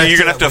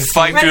have to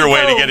fight through your way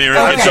to get your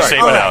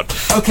statement out.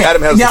 Okay.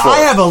 Adam has the now floor. I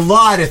have a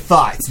lot of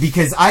thoughts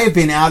because I have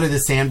been out of the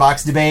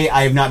sandbox debate.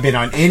 I have not been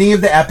on any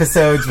of the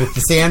episodes with the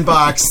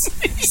sandbox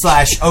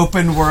 /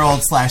 open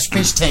world /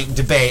 fish tank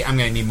debate. I'm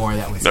going to need more of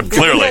that with you.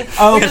 Clearly.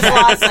 We just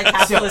lost like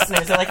half the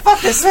listeners. They're like,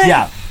 fuck this thing.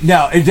 Yeah.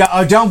 No,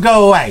 don't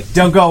go away.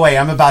 Don't go away.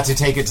 I'm about to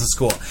take it to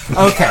school.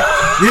 Okay.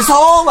 This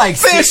whole like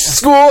Fish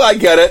school, I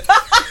get it.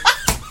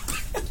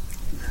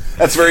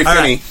 That's very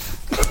funny. Right.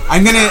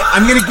 I'm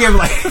gonna give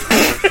like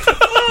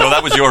No, that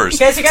was yours.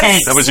 You guys, you gotta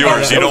Tanks. That was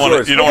yours. You don't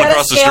want to gotta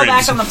cross the scale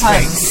back on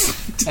streams.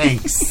 the puns.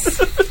 tanks.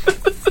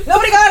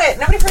 Nobody got it.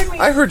 Nobody heard me.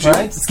 I heard you.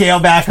 Right? Scale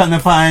back on the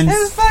puns. It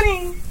was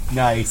funny.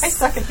 Nice. I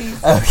suck at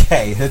these.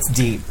 Okay, that's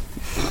deep.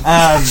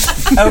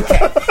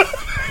 Okay.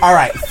 All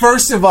right.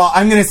 First of all,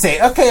 I'm going to say,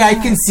 okay, I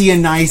can see a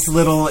nice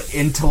little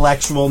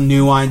intellectual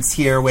nuance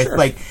here with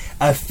like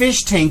a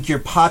fish tank. You're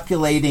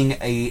populating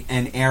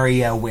an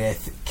area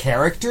with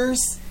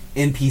characters,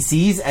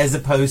 NPCs, as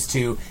opposed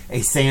to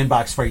a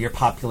sandbox where you're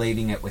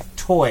populating it with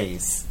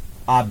toys,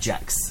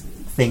 objects,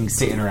 things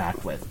to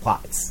interact with,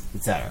 plots,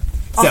 etc.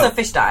 Also,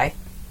 fish die.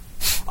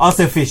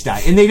 Also, fish die,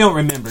 and they don't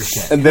remember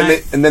shit. And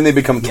then they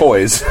become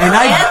toys. And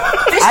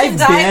Fish can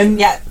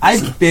die.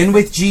 I've been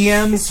with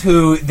GMs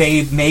who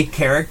they make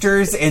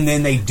characters and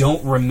then they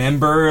don't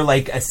remember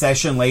like a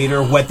session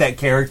later what that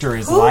character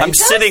is like. I'm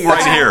sitting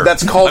right here.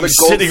 That's called I'm a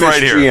sitting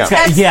goldfish right here.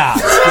 GM. Yeah.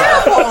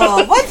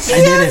 Oh, what GM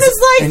And it is is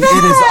like and that?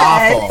 it is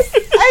awful.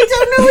 I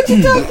don't know what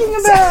you're talking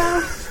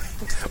about.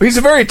 He's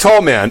a very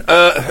tall man.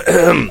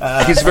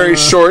 He's very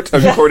short,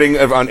 according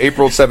on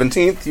April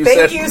 17th.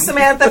 Thank you,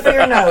 Samantha, for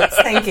your notes.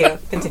 Thank you.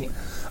 Continue.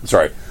 I'm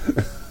sorry.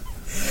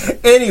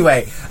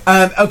 Anyway,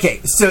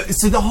 okay, so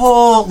the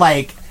whole,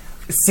 like,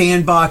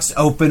 sandbox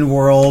open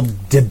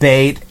world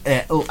debate,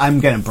 I'm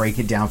going to break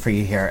it down for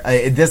you here.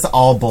 This is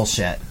all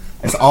bullshit.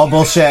 It's all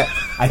bullshit.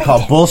 I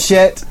call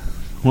bullshit.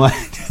 What?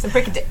 So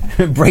break it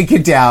down. Break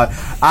it down.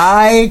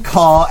 I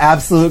call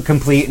absolute,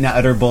 complete, and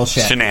utter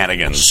bullshit.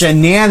 Shenanigans.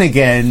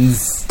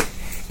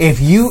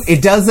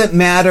 It doesn't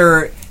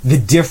matter the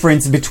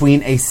difference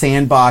between a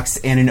sandbox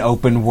and an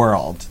open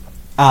world.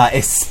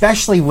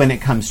 Especially when it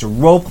comes to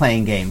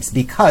role-playing games,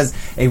 because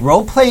a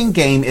role-playing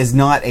game is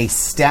not a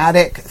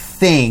static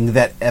thing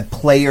that a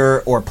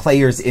player or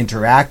players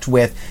interact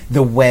with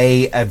the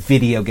way a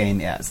video game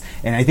is.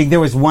 And I think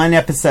there was one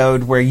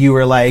episode where you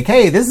were like,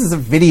 hey, this is a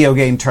video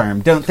game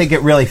term. Don't think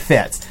it really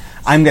fits.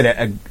 I'm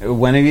gonna.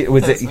 One of you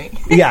was That's it? me.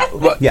 Yeah,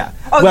 yeah.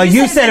 Oh, well,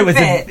 you said it was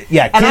fit.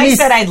 yeah. And I Kimmy's-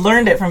 said I'd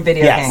learned it from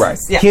video Yes. games. Right.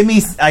 Yeah.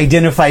 Kimmy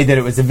identified that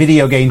it was a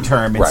video game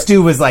term, and Right.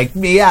 Stu was like,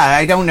 yeah,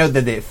 I don't know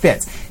that it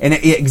fits. And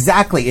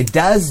exactly, it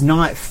does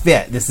not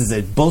fit. This is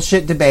a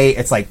bullshit debate.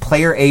 It's like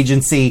player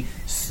agency.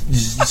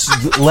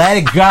 Just let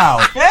it go.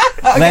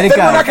 Let it Then go.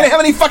 we're not going to have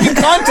any fucking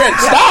content.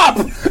 Stop!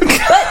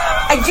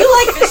 I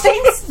do like fish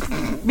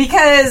tanks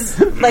because,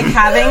 like,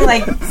 having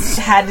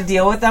had to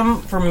deal with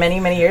them for many,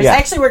 many years. Yeah. I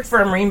actually worked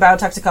for marine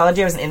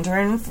biotoxicology. I was an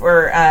intern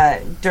for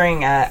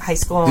during high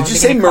school. Did you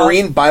say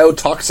marine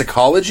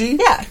biotoxicology?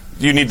 Yeah.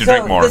 You need to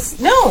drink more. It's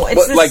What,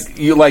 this, like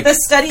you the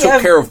study took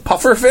of care of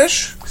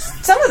pufferfish?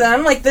 some of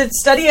them, like the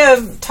study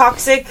of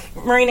toxic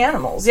marine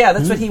animals. Yeah,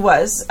 that's what he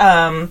was.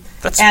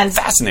 That's and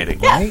fascinating.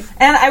 Yeah,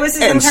 and I was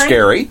his And intern.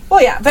 scary.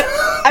 Well, yeah, but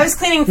I was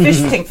cleaning fish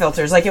tank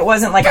filters. Like, it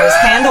wasn't like I was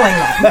handling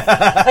them.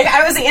 Like,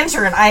 I was the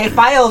intern. I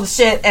filed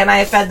shit, and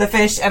I fed the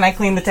fish, and I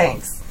cleaned the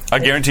tanks. I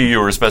guarantee you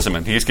were a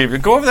specimen. He just gave you,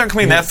 go over there and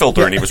clean that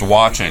filter, and he was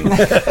watching.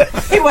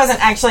 He wasn't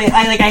actually.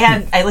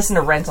 I listened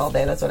to Rent all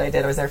day. That's what I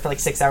did. I was there for like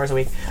 6 hours a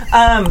week.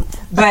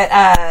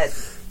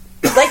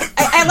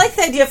 I like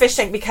the idea of fish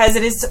tank because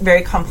it is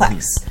very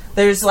complex.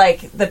 There's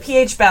like the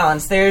pH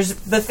balance. There's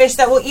the fish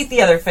that will eat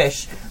the other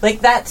fish. Like,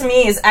 that to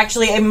me is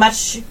actually a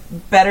much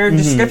better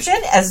description,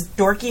 as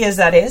dorky as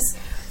that is,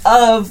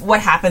 of what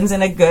happens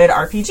in a good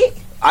RPG.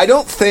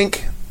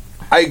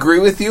 I agree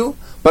with you,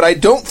 but I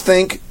don't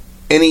think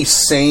any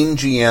sane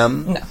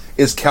GM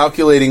is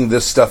calculating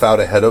this stuff out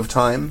ahead of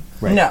time.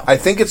 Right. No. I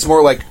think it's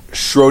more like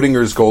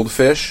Schrodinger's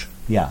goldfish.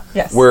 Yeah.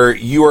 Yes. Where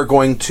you are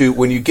going to,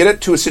 when you get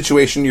it to a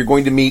situation, you're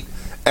going to meet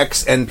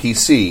X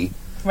NPC.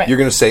 Right. You're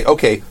going to say,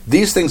 okay,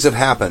 these things have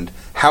happened.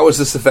 How has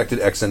this affected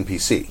X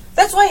NPC?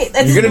 That's why.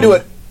 You're going to do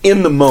it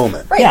in the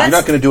moment. Right, You're that's-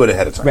 not going to do it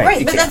ahead of time. Right,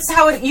 You but can't. that's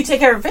how you take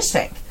care of a fish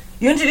tank.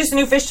 You introduce a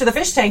new fish to the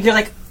fish tank. You're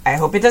like, I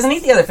hope it doesn't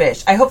eat the other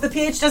fish. I hope the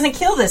pH doesn't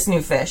kill this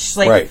new fish.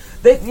 Like, Right.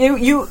 that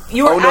you are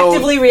Oh, no,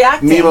 actively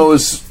reacting. Nemo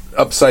is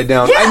upside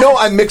down. Yeah. I know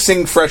I'm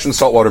mixing fresh and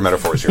saltwater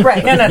metaphors here.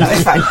 Right? No,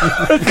 it's fine.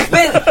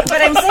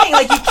 but I'm saying,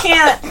 like, you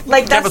can't,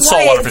 like, have a that's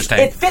why saltwater fish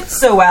tank. it fits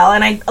so well.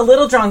 And I'm a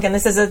little drunk, and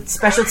this is a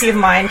specialty of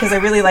mine because I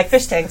really like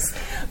fish tanks.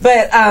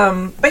 But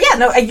yeah,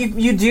 no,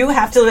 you do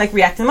have to, like,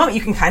 react in the moment.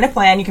 You can kind of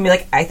plan. You can be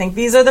like, I think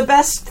these are the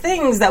best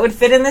things that would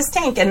fit in this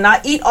tank, and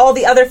not eat all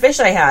the other fish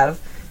I have.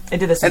 I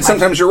do this. And with mine.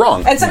 sometimes you're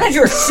wrong. And sometimes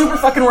you're super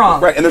fucking wrong.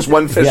 Right, and there's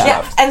one fish Yeah.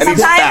 left. And he's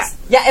sometimes,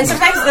 fat.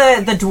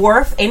 sometimes the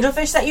dwarf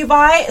angelfish that you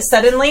buy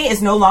suddenly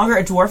is no longer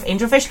a dwarf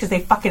angelfish because they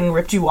fucking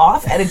ripped you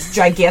off, and it's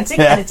gigantic,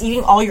 and it's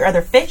eating all your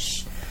other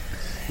fish.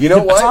 You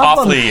know what?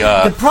 Awfully,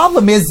 the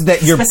problem is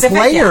that your Specific,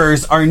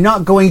 players are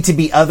not going to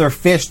be other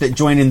fish that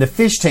join in the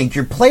fish tank.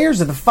 Your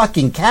players are the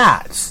fucking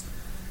cats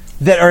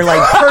that are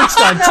like perched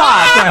on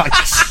top. They're like,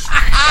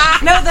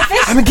 No, the fish.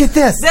 I'm gonna get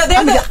this. They're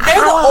the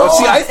Oh, old.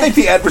 see, I think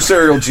the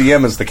adversarial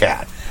GM is the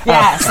cat.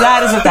 Yes,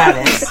 that is what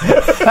that is.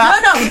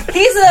 No,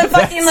 he's a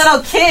fucking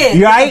little kid.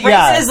 Right, Brings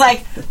yeah. his like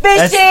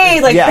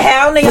fishy, like yeah.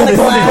 pounding on the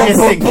glass.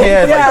 Sadistic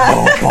kid.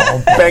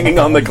 Yeah. Banging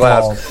on the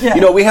glass. Yeah.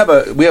 You know, we have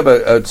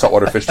a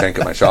saltwater fish tank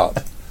at my shop.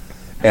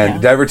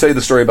 And did I ever tell you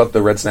the story about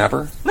the red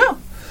snapper? No.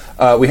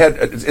 We had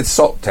it's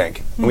salt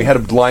tank, and we had a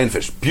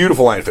lionfish,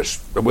 beautiful lionfish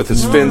with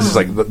his fins is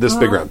like this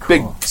big around,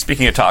 big.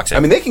 Speaking of toxic, I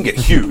mean, they can get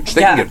huge,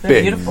 they Yeah, can get they're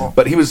big, beautiful.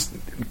 but he was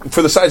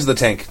for the size of the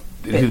tank.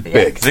 He was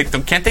Yeah.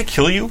 big. can't they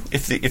kill you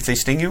if they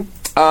sting you?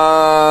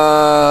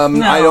 I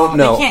don't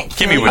know. They can't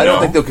kill Kimmy you. would I don't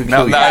know. think they'll kill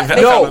No, you. no,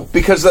 I've- No,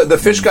 because the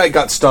fish guy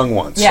got stung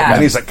once, Yeah.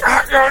 and he's like,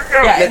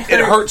 Yeah,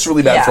 it hurts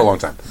really bad Yeah. for a long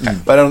time,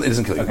 but it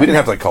doesn't kill you. We didn't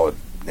have to like call it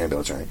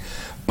ambulance or anything.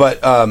 But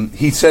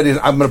he said,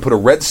 "I'm going to put a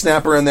red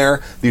snapper in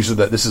there. This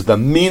is the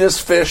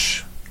meanest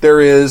fish there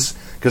is."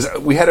 Because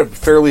we had a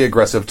fairly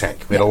aggressive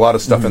tank. We had a lot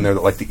of stuff in there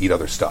that like to eat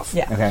other stuff.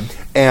 Yeah. Okay.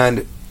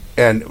 And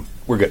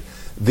we're good.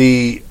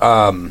 He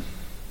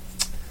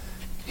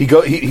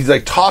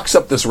like talks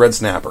up this red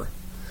snapper,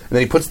 and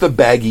then he puts the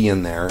baggie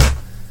in there,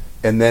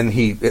 and then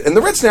and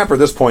the red snapper at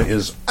this point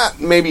is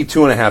maybe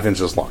 2.5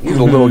 inches long. He's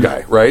a little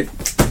guy, right?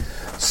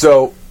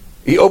 So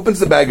he opens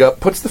the bag up,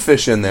 puts the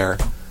fish in there.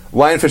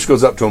 Lionfish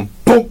goes up to him,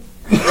 boom,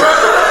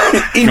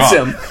 eats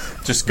him,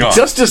 Just gone.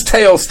 Just his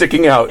tail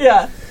sticking out.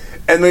 Yeah.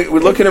 And we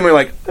look at him and we're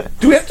like,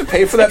 do we have to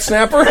pay for that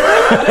snapper?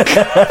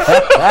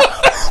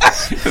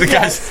 The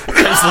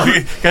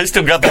guy's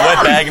still got the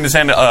wet bag in his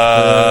hand.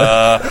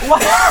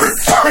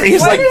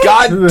 He's like,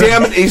 God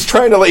damn it. He's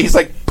trying to, he's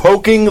like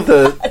poking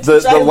the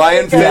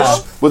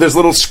lionfish with his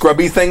little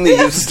scrubby thing that he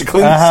uses to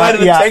clean the side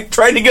of the tank,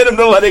 trying to get him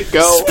to let it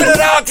go. Spit it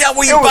out,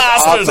 you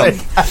bastard!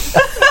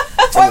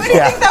 Why would you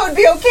think that would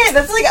be okay?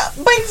 That's like a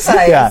bite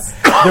size. Yeah.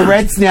 The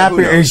red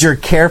snapper is your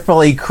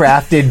carefully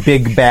crafted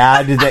big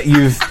bad that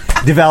you've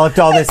developed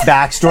all this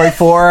backstory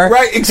for.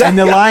 Right,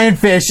 exactly. And the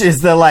lionfish is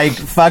the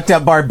fucked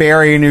up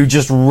barbarian who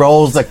just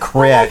rolls a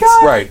crit.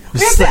 Oh right.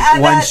 Just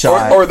one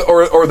shot.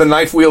 Or the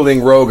knife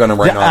wielding rogue on a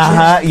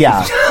rhinoceros.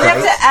 Yeah. We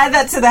have to add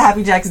that to the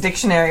Happy Jacks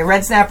dictionary.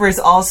 Red snapper is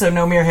also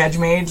no mere hedge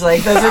mage.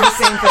 Like, those are the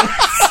same things.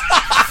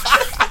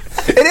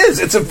 It is.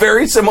 It's a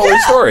very similar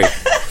story.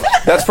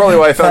 That's probably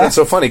why I found it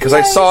so funny, because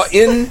I saw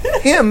in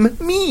him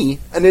me,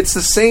 and it's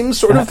the same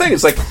sort of thing.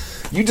 It's like,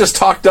 you just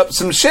talked up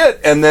some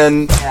shit, and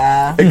then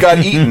it got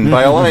eaten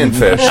by a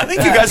lionfish. I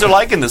think you guys are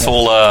liking this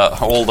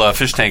whole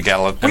fish tank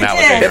analogy.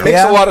 It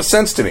makes a lot of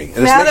sense to me.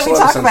 Now that we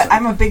talk about it,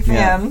 I'm a big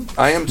fan.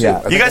 I am too.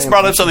 Yeah. You guys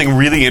brought up something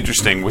really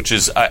interesting, which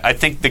is, I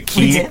think, the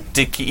key.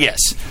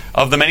 Yes,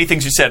 of the many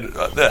things you said,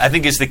 I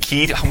think is the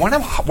key. When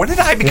did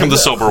I become the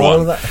sober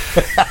one?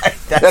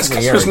 That's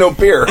because there's no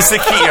beer. It's the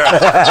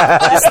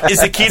key.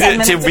 Is the key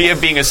to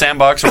being a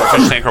sandbox or a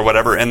fish tank or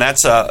whatever, and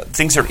that's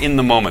things are in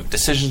the moment.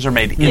 Decisions are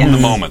made in the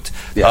moment.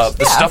 Yes.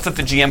 The stuff that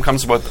the GM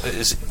comes up with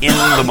is in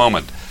the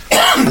moment.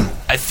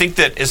 I think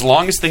that as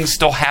long as things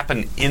still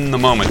happen in the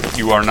moment,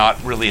 you are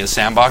not really a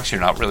sandbox. You're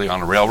not really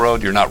on a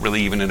railroad. You're not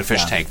really even in a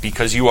fish tank,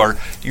 because you are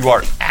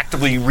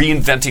actively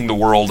reinventing the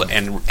world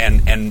and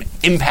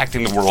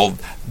impacting the world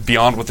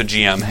beyond what the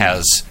GM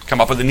has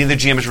come up with, and the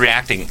GM is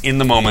reacting in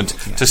the moment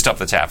to stuff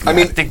that's happening.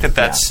 I think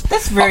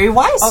that's very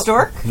wise,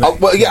 Stork.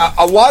 Well, yeah,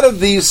 a lot of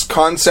these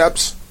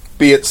concepts,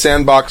 be it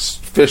sandbox,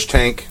 fish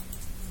tank,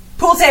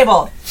 Pool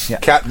table.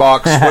 Cat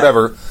box,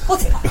 whatever. Pool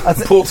table.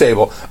 Pool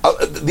table.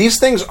 These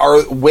things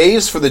are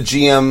ways for the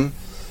GM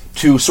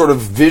to sort of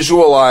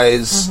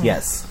visualize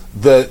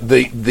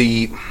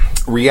the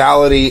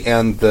reality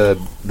and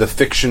the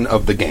fiction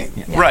of the game.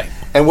 Yeah. Right.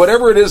 And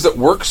whatever it is that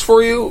works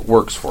for you,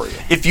 works for you.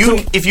 If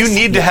you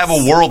need to have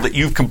a world that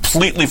you've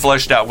completely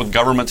fleshed out with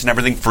governments and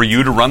everything for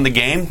you to run the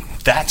game,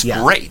 that's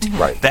great.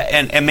 Right.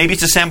 And maybe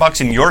it's a sandbox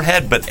in your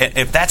head, but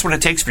if that's what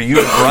it takes for you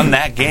to run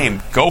that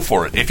game, go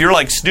for it. If you're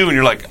like Stu and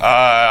you're like,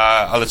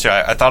 let's see,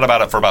 I thought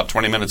about it for about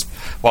 20 minutes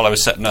while I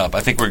was setting up. I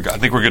think we're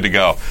good to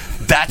go.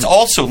 That's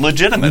also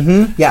legitimate.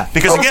 Mm-hmm. Yeah.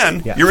 Because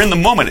again, you're in the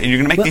moment and you're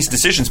going to make these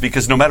decisions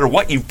because no matter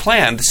what you've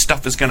planned,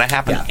 stuff is going to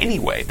happen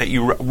anyway that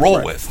you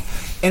roll with.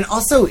 And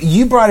also,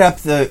 you brought up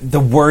the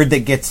word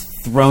that gets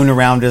thrown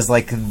around as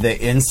like the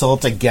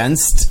insult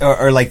against,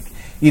 or like,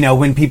 you know,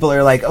 when people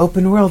are like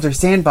open world or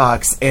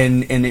sandbox,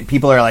 and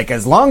people are like,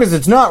 as long as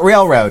it's not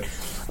railroad.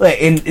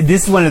 And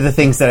this is one of the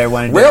things that I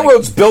wanted.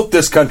 Railroads built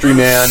this country,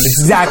 man.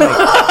 Exactly.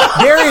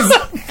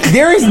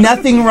 There is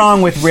nothing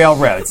wrong with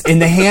railroads in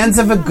the hands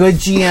of a good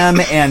GM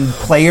and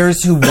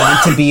players who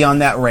want to be on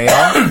that rail.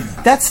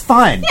 That's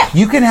fun. Yeah.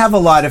 You can have a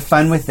lot of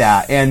fun with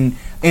that, and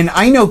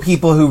I know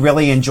people who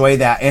really enjoy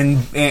that, and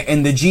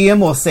the GM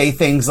will say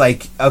things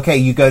like, okay,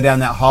 you go down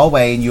that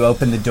hallway and you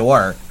open the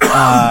door,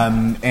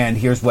 and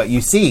here's what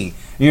you see.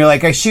 And you're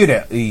like, I shoot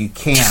it. You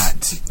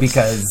can't,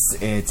 because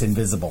it's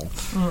invisible.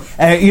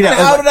 You know,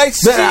 how did I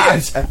see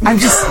it? I'm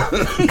just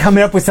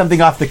coming up with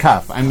something off the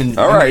cuff. I'm an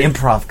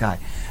improv guy.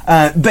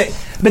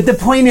 But the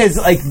point is,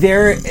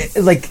 there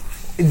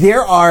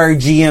are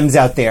GMs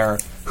out there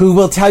who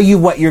will tell you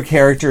what your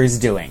character is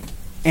doing.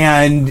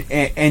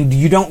 And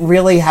you don't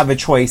really have a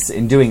choice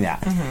in doing that.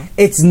 Mm-hmm.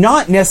 It's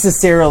not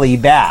necessarily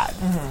bad.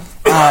 Mm-hmm.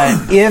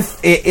 If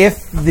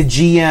the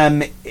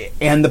GM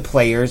and the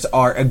players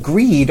are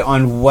agreed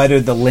on what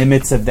are the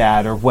limits of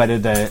that, or what are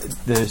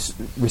the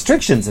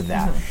restrictions of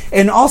that. Mm-hmm.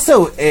 And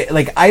also,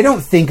 I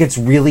don't think it's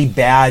really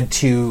bad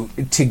to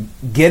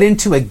get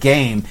into a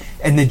game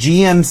and the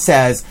GM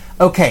says,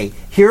 okay,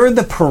 here are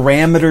the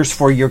parameters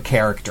for your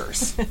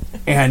characters,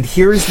 and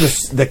here's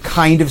the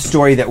kind of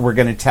story that we're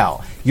going to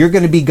tell. You're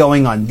going to be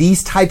going on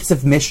these types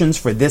of missions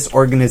for this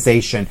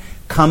organization.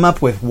 Come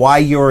up with why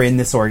you're in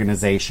this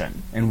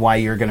organization and why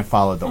you're going to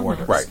follow the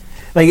orders. Right.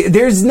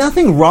 There's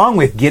nothing wrong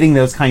with getting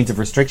those kinds of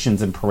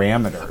restrictions and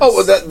parameters. Oh,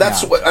 well,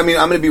 that's what I mean.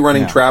 I'm going to be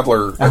running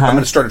Traveler. I'm going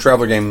to start a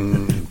Traveler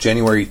game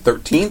January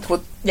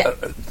 13th.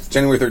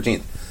 January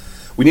 13th.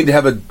 We need to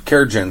have a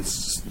Karagen.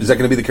 Is that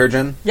going to be the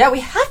Karagen? Yeah, we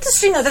have to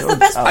stream that. That's the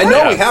best part. I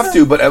know we have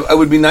to, but it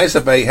would be nice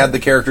if I had the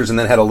characters and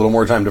then had a little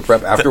more time to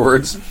prep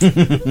afterwards.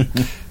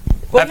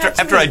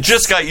 After I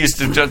just got used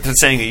to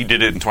saying that you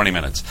did it in 20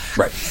 minutes.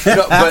 Right.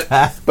 No,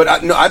 but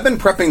I've been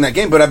prepping that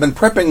game, but I've been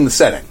prepping the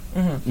setting.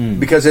 Mm-hmm.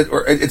 Because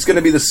it's going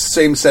to be the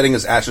same setting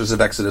as Ashes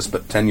of Exodus,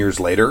 but 10 years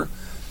later.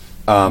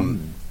 But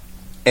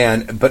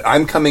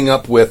I'm coming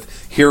up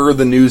with, here are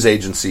the news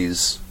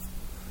agencies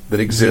that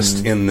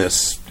exist in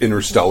this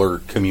interstellar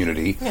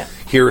community. Yeah.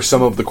 Here are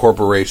some of the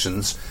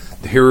corporations.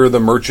 here are the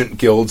merchant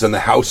guilds and the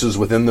houses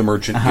within the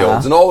merchant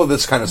guilds and all of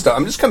this kind of stuff.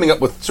 I'm just coming up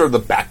with sort of the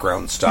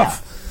background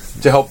stuff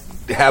to help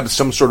have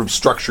some sort of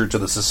structure to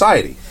the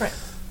society. Right.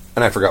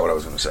 And I forgot what I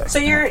was going to say. So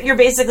you're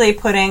basically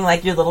putting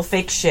like your little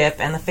fake ship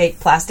and the fake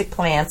plastic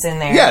plants in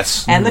there.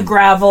 Yes. And the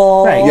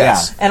gravel. Right,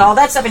 yes. And all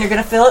that stuff, and you're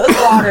going to fill it with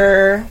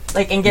water,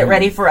 like, and get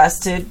ready for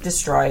us to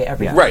destroy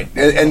everything. Right.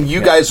 And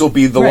you guys will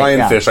be the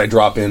lionfish I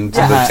drop into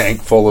the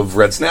tank full of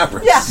red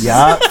snappers. Yeah.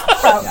 Yeah.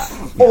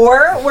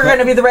 Or we're going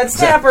to be the red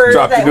snapper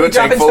Drop that into we a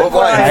drop tank into full of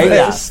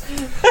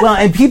lionfish. Well,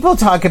 and people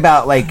talk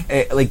about like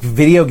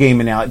video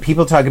game analogy.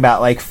 People talk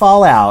about like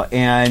Fallout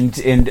and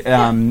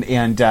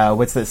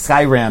what's the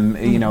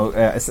Skyrim, you know,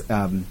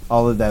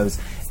 all of those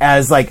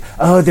as like,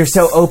 oh, they're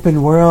so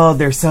open world,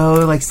 they're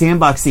so like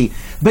sandboxy.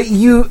 But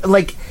you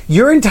like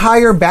your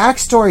entire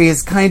backstory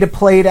is kind of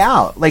played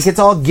out. Like it's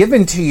all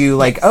given to you.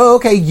 Like, oh,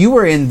 okay, you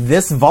were in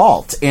this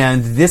vault,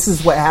 and this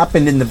is what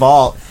happened in the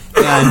vault.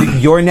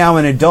 And you're now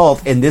an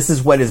adult, and this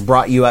is what has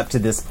brought you up to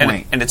this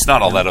point. And it's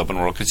not all that open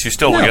world, because you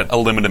still get a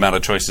limited amount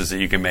of choices that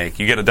you can make.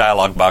 You get a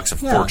dialogue box of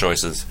 4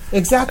 choices.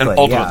 Exactly. And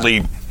ultimately,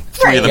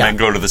 3 of them then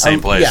go to the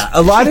same place. Yeah,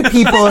 a lot of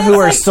people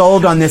who are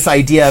sold on this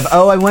idea of,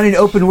 oh, I want an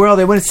open world,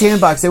 I want a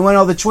sandbox, I want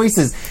all the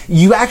choices.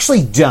 You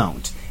actually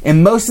don't.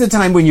 And most of the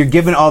time when you're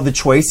given all the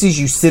choices,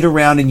 you sit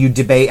around and you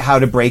debate how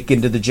to break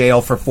into the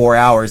jail for 4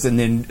 hours and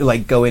then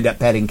like go end up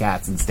petting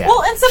cats instead.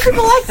 Well, and some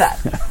people like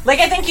that. Like,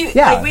 I think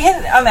like, we hit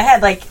it on the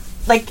head. Like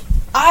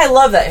I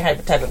love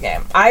that type of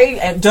game.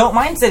 I don't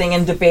mind sitting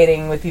and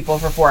debating with people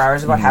for 4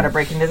 hours about how to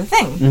break into the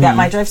thing. That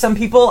might drive some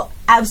people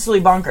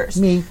absolutely bonkers.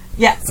 Me.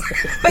 Yes.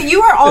 But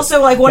you are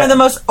also like one of the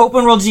most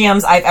open world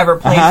GMs I've ever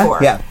played for.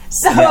 Yeah.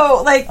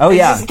 So like, it's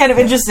just kind of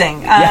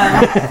interesting.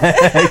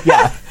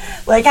 Yeah.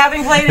 Like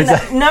having played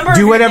a number of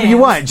do whatever games, you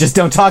want, just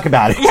don't talk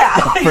about it. Yeah,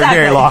 for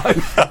very long.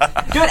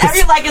 Do whatever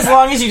you like as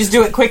long as you just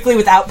do it quickly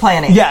without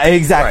planning. Yeah,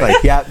 exactly.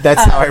 Right. Yeah,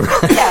 that's how I run.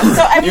 Yeah,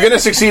 so I mean, you're going to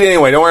succeed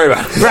anyway. Don't worry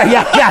about it. Right?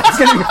 Yeah, it's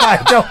going to be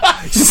fine.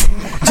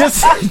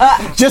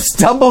 Just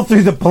stumble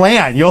through the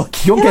plan. You'll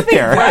get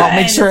there. Fine. I'll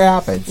make sure it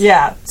happens.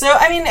 Yeah. So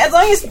I mean, as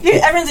long as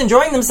everyone's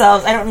enjoying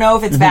themselves, I don't know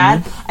if it's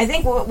bad. I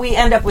think we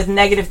end up with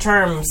negative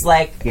terms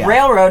like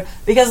railroad,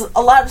 because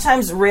a lot of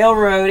times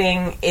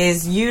railroading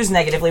is used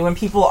negatively when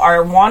people are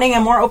wanting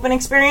a more open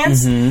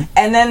experience, and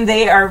then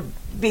they are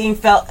being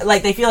felt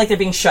like they feel like they're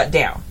being shut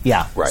down.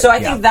 Yeah. Right. So I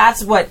think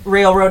that's what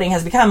railroading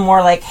has become,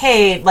 more like,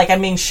 hey, like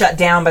I'm being shut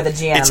down by the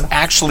GM. It's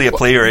actually a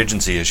player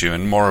agency issue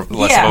and less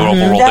of Yeah. an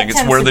open world That thing. It's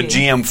tends where to the be.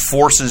 GM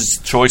forces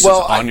choices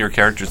on your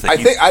characters. That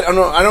I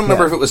don't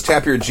remember if it was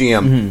Tapir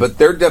GM, but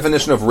their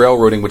definition of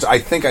railroading, which I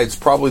think is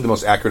probably the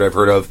most accurate I've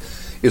heard of,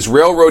 is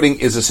railroading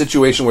is a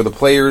situation where the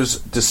player's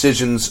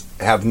decisions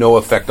have no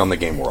effect on the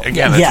game world.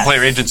 Again, it's a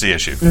player agency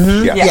issue.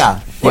 Yeah.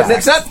 But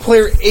it's not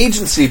player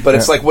agency, but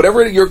it's like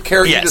whatever your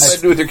character Yes. decides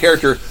to do with your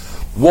character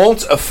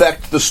won't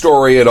affect the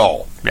story at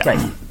all. Yeah.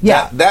 Right.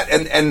 Yeah.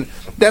 And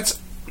that's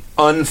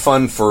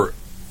unfun for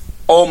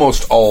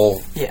almost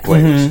all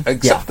players,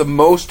 except the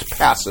most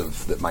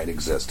passive that might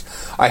exist.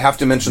 I have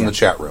to mention the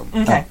chat room.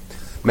 Okay.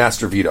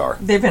 Master Vidar.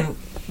 They've been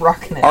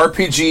rocking it.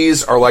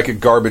 RPGs are like a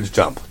garbage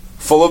dump,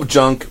 full of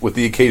junk with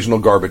the occasional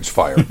garbage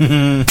fire.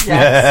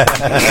 Yes.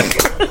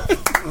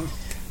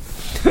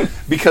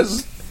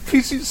 Because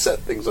PCs set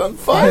things on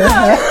fire.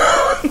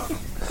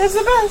 It's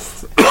the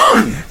best.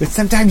 But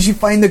sometimes you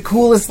find the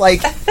coolest,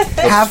 like,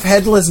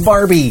 half-headless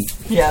Barbie.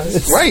 Yeah. This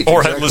is Right. Or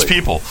exactly. headless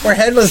people. Or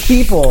headless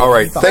people. All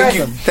right. It's Thank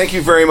you. awesome. Thank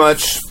you very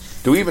much.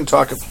 Do we even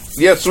talk?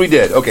 Yes, we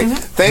did. Okay.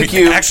 Thank We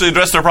you. actually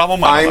addressed their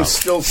problem? I don't I'm know.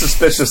 still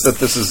suspicious that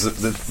this is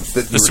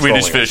that The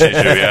Swedish fish issue,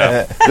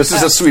 yeah. This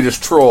is a Swedish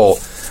troll.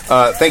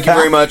 Thank you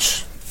very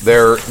much.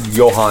 There,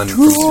 Johan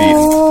from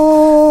Sweden.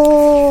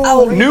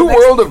 New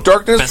World of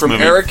Darkness Best from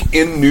movie. Eric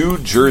in New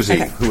Jersey.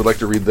 Who would like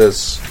to read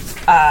this?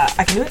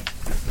 I can do it.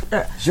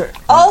 Sure.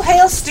 All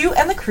hail Stu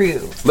and the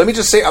crew. Let me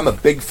just say I'm a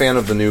big fan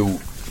of the new.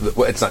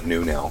 Well, it's not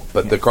new now,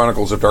 but the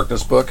Chronicles of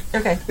Darkness book.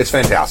 Okay. It's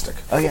fantastic.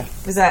 Oh, yeah.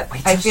 Is that?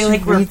 I feel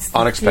like we're.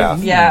 Onyx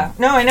Path. Yeah.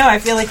 No, I know. I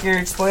feel like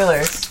you're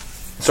spoilers.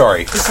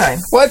 Sorry. It's fine.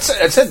 Well,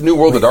 it said New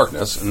World of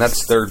Darkness, and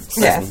that's their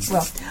thing. Yeah.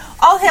 Well,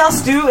 all hail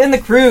Stu and the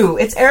crew.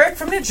 It's Eric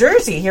from New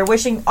Jersey here,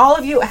 wishing all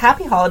of you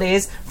happy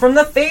holidays from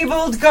the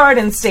fabled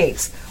Garden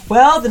State.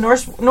 Well, the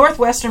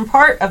northwestern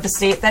part of the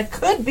state that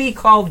could be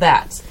called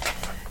that.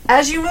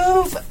 As you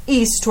move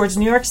east towards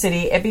New York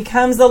City, it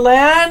becomes the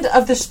land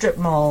of the strip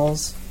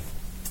malls.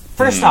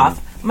 First off,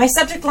 my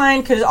subject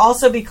line could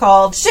also be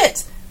called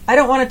 "Shit I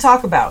don't want to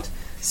talk about."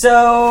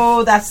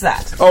 So that's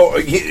that. Oh,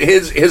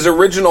 his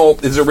original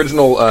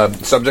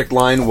subject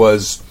line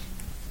was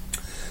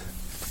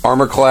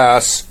armor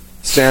class,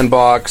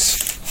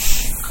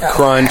 sandbox,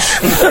 crunch,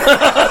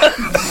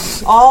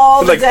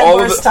 All the like dead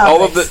horse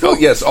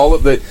topics. all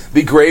of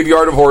the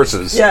graveyard of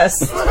horses. Yes,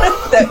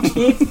 that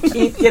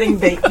keep getting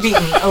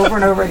beaten over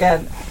and over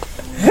again.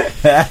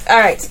 All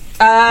right.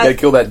 Gotta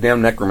kill that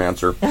damn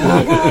necromancer.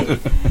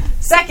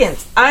 Second,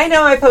 I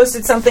know I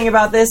posted something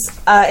about this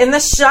in the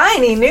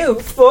shiny new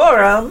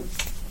forum.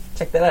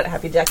 Check that out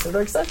at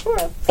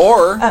happyjack.org/forum.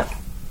 Or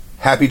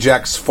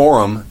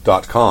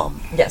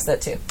HappyJacksForum.com. Yes,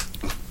 that too.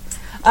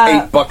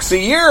 $8 a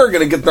year, going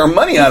to get their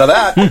money out of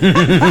that.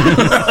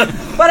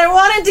 But I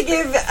wanted to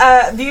get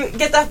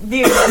the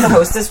views of the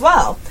host as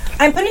well.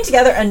 I'm putting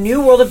together a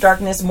new World of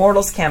Darkness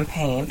Mortals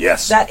campaign.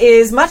 Yes. That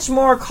is much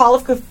more Call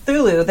of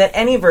Cthulhu than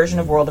any version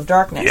of World of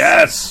Darkness.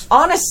 Yes.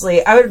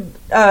 Honestly, I would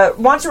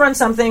want to run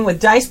something with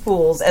dice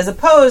pools as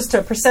opposed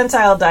to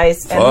percentile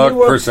dice. And Fuck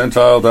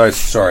percentile dice.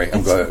 Sorry,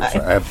 I'm going.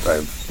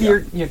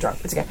 You're drunk.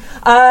 It's okay.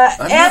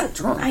 I'm not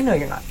drunk. I know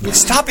you're not.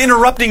 Stop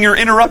interrupting. You're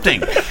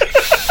interrupting.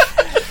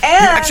 You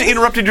actually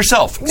interrupted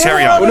yourself.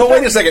 Carry on. No,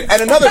 wait a second.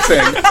 And another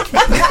thing.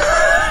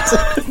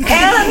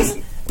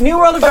 And New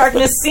World of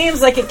Darkness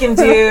seems like it can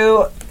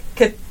do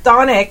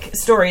chthonic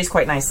stories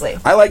quite nicely.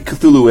 I like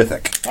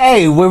Cthulhuific.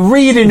 Hey, we're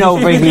reading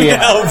over here.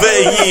 I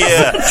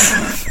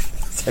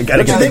got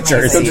to get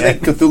pictures.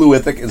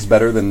 Cthulhuific is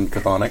better than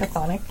chthonic.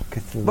 Chthonic.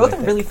 Both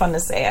are really fun to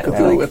say.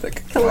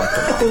 Cthulhuific.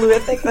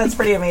 Cthulhuific. That's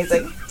pretty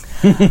amazing.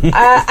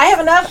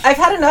 I've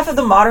had enough of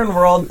the modern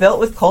world built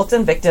with cults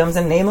and victims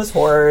and nameless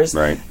horrors.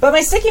 Right. But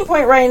my sticking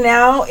point right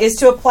now is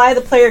to apply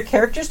the player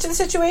characters to the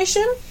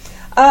situation.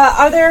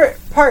 Are they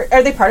part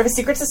of a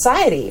secret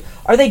society?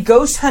 Are they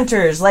ghost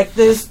hunters like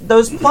those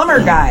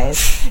plumber guys?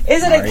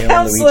 Is it a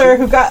counselor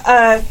who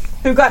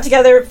got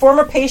together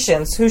former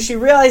patients who she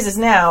realizes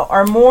now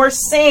are more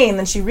sane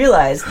than she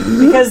realized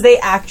because they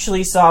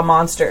actually saw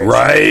monsters?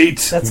 Right.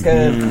 That's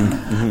good.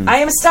 I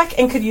am stuck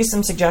and could use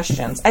some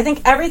suggestions. I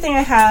think everything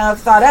I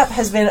have thought up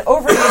has been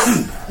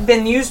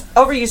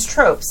overused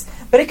tropes,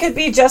 but it could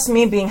be just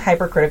me being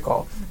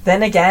hypercritical.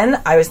 Then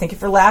again, I was thinking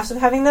for laughs of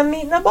having them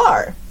meet in a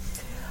bar.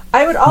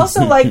 I would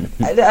also like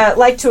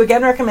to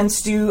again recommend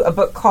Stu a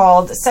book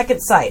called Second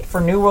Sight for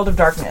New World of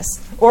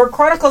Darkness, or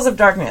Chronicles of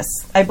Darkness.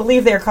 I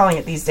believe they are calling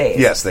it these days.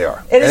 Yes, they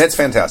are. It's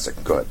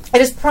fantastic. Go ahead.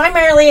 It is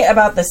primarily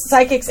about the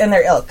psychics and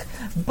their ilk,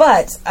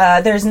 but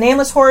there's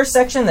nameless horror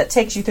section that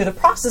takes you through the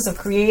process of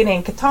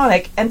creating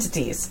chthonic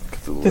entities.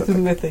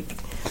 Cthulhuific.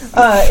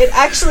 It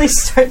actually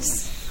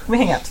starts... We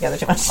hang out together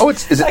too much. Oh,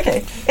 is it?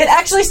 Okay. It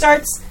actually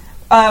starts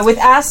with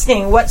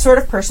asking what sort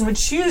of person would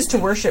choose to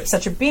worship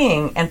such a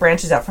being and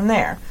branches out from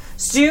there.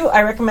 Stu,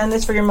 I recommend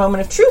this for your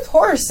moment of truth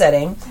horror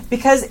setting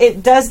because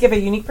it does give a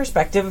unique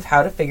perspective of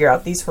how to figure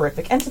out these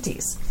horrific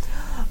entities.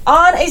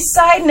 On a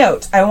side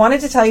note, I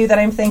wanted to tell you that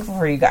I'm thankful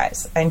for you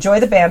guys. I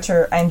enjoy the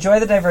banter. I enjoy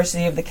the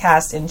diversity of the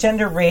cast in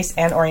gender, race,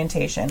 and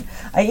orientation.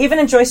 I even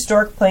enjoy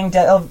Stork playing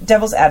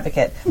Devil's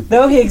Advocate,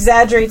 though he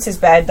exaggerates his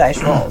bad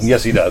dice rolls.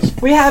 Yes, he does.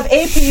 We have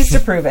APs to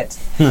prove it.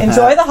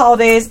 Enjoy the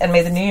holidays, and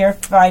may the new year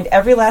find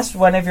every last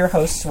one of your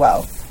hosts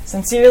well.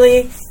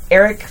 Sincerely,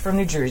 Eric from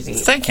New Jersey.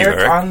 Thank you,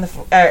 Eric.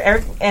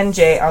 Eric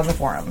NJ on the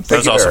forum. That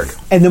was awesome. Eric.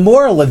 And the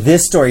moral of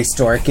this story,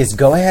 Stork, is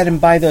go ahead and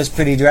buy those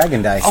pretty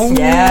dragon dice. Oh,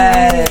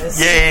 yes.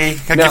 Yay.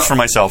 A gift for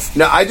myself.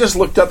 Now, I just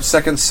looked up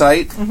Second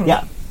Sight.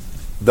 Yeah.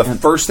 The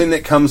first thing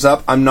that comes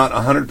up, I'm not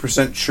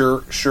 100%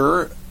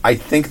 sure. I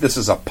think this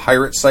is a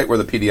pirate site where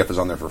the PDF is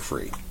on there for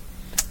free.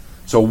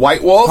 So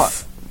White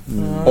Wolf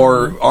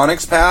or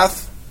Onyx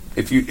Path,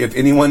 if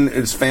anyone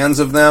is fans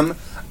of them,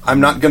 I'm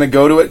not going to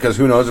go to it because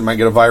who knows, it might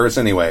get a virus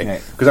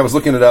anyway. Because I was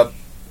looking it up,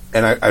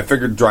 and I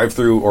figured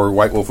Drive-Thru or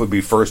White Wolf would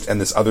be first,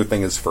 and this other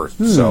thing is first.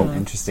 So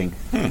interesting.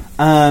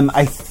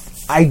 I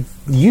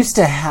used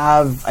to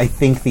have, I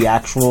think, the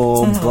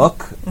actual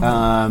book,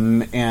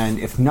 and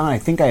if not, I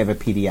think I have a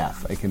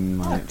PDF. I can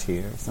loan it to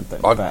you or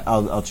something, but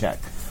I'll check.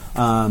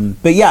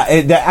 But yeah,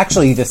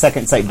 actually, the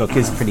Second Sight book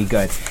is pretty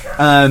good.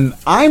 I'm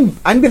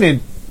going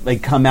to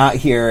come out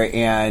here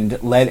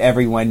and let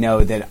everyone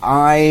know that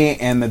I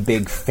am a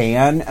big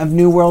fan of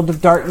New World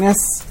of Darkness,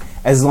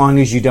 as long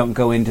as you don't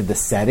go into the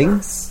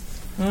settings.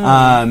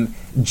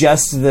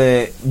 Just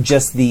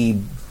the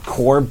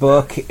core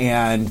book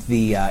and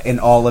the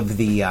and all of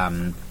the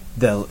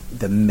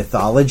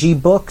mythology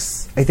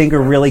books, I think,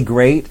 are really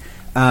great.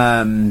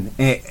 And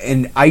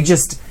I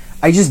just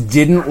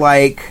didn't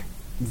like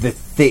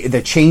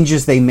the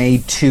changes they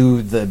made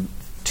to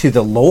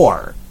the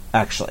lore.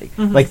 Actually,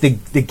 like the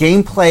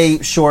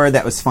gameplay, sure,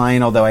 that was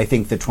fine. Although I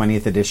think the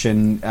 20th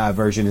edition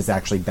version is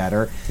actually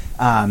better.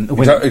 You're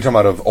talking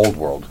about of Old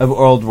World. Of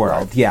Old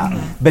World, right.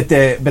 Yeah. But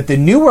the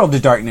New World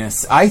of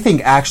Darkness, I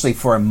think, actually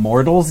for a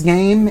Mortals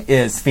game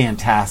is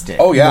fantastic.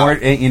 Oh yeah,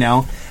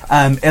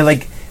 and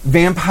like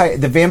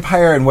the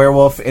vampire and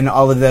werewolf and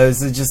all of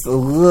those are just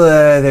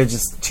they're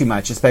just too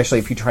much, especially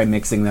if you try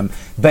mixing them.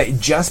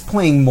 But just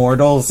playing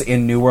Mortals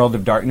in New World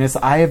of Darkness,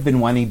 I have been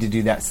wanting to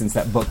do that since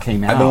that book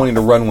came out. I've been wanting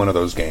to run one of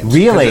those games.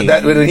 Really?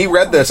 When he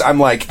read this, I'm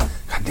like, God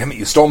damn it,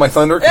 you stole my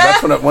thunder. Because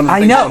that's one of the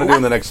things I want to do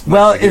in the next.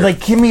 Well, like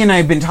Kimmy and I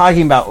have been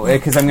talking about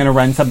because I'm going to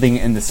run something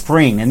in the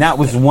spring, and that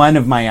was one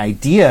of my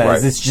ideas.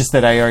 Right. It's just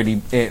that I already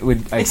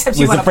Except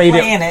you want to play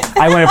in it.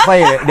 I want to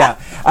play it. Yeah,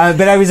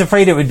 but I was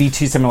afraid it would be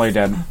too similar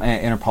to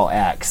Interpol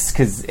X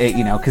because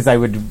I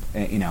would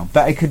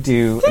but I could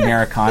do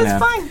Americana.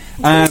 That's fine.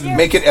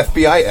 Make it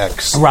FBI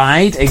X.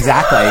 Right.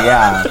 Exactly.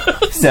 Yeah.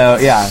 So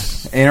yeah.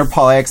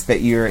 Interpol X, but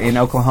you're in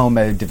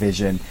Oklahoma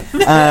division.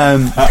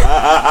 Americana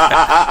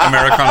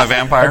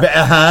Vampire?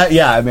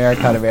 Yeah,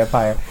 Americana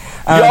Vampire.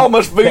 Y'all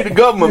must be the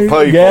government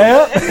people.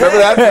 Yeah. Remember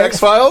that in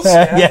X-Files?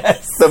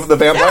 Yes. The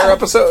vampire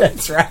episode?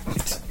 That's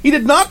right. He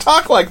did not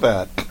talk like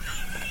that.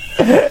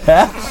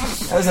 That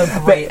was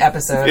a great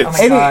episode. Oh my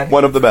It's god.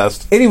 one of the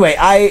best. Anyway,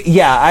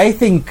 I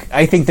think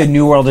the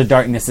New World of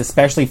Darkness,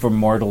 especially for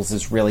mortals,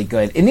 is really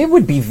good, and it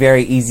would be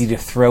very easy to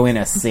throw in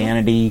a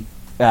sanity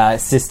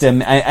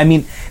system. I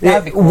mean,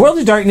 That'd be cool. World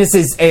of Darkness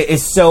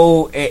is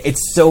so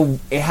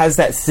it has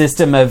that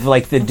system of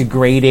like the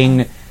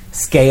degrading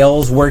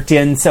scales worked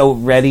in so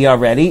ready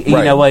already. You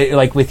Right. know,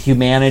 like with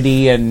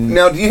humanity and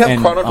Now, do you have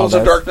and Chronicles all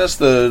of those. Darkness,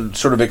 the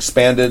sort of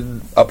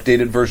expanded,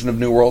 updated version of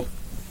New World?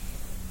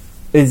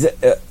 Is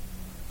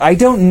I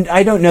don't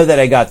know that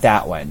I got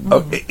that one.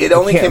 Oh, it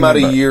only can't came out a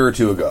remember. year or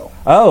two ago.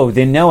 Oh,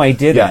 then no, I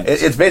didn't. Yeah,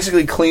 it's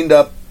basically cleaned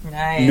up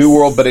Nice. New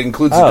World, but it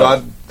includes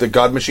Oh. the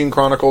God Machine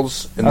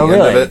Chronicles in the Oh, end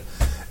really? of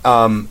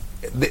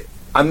it.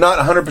 I'm not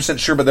 100%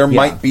 sure, but there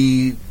might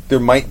be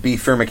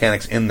fear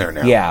mechanics in there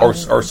now, Yeah.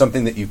 or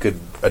something that you could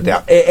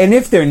adapt. And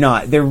if they're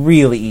not, they're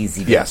really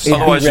easy. Yes. It'd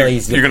be Otherwise, really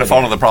easy you're going to put fall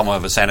in. into the problem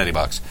of a sanity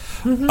box.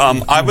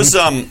 I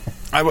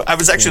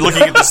was actually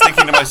looking at this,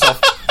 thinking to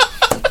myself,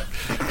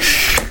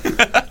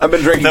 I've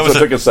been drinking, so it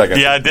took a second.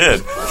 Yeah, I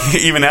did.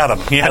 Even Adam,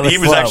 he was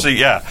was slow. actually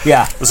Yeah.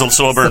 was a little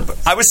slow burn.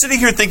 I was sitting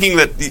here thinking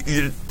that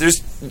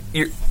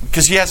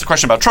because he asked a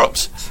question about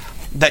tropes.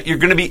 That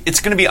it's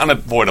going to be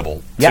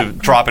unavoidable Yeah. to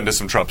drop into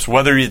some tropes,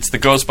 whether it's the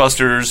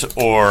Ghostbusters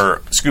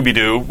or Scooby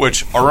Doo,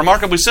 which are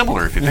remarkably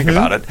similar if you think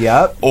about it.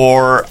 Yep.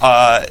 Or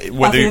whether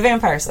Buffy the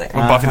Vampire Slayer.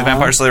 or Buffy the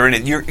Vampire Slayer in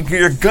it, you're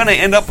going to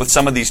end up with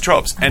some of these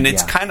tropes, and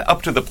it's Yeah. kind of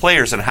up to the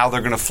players and how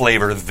they're going to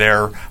flavor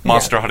their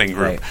monster hunting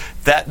group.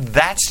 Right.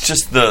 That's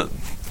just the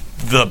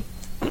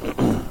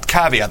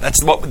caveat.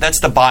 That's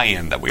the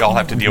buy-in that we all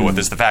have to deal with.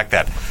 Is the fact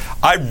that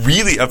I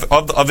really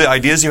of the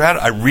ideas you had,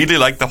 I really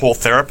like the whole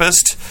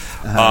therapist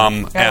I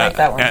like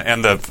that one.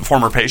 and the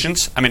former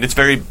patients. I mean, it's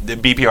very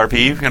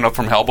BPRP,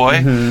 from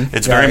Hellboy.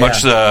 It's very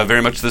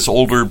much this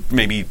older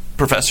maybe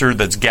professor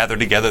that's gathered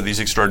together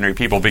these extraordinary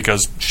people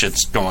because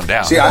shit's going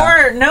down. See,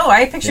 Or no,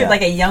 I pictured Yeah.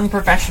 like a young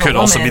professional Could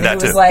woman also be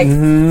that who was too. like,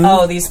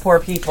 "Oh, these poor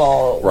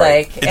people."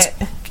 Right. Like,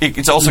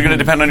 It's also going to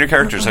depend on your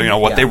characters. So,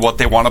 what they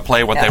want to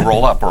play, what they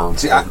roll up, or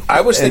See,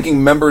 I was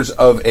thinking members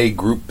of a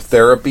group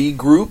therapy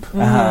group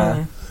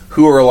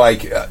who are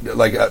like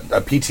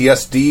a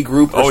PTSD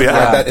group or something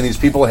like that, and these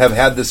people have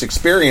had this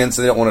experience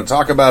and they don't want to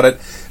talk about it,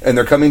 and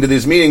they're coming to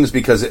these meetings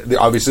because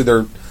obviously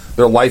their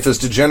life is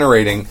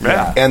degenerating,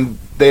 and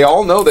they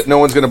all know that no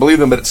one's going to believe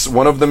them, but it's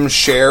one of them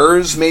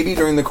shares maybe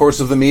during the course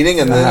of the meeting,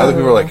 and then other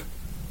people are like,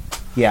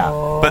 Yeah.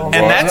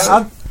 and that's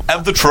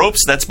of the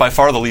tropes. That's by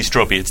far the least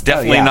tropey. It's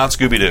definitely yeah. not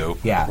Scooby Doo.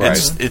 Yeah.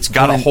 It's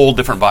got a whole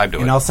different vibe to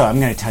it. And also, I'm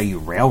going to tell you,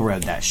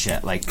 railroad that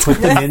shit. Like,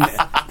 put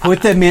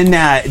them in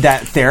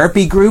that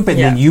therapy group, and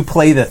then you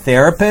play the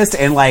therapist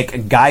and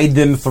like guide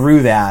them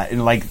through that,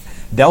 and like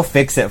they'll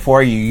fix it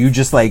for you. You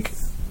just like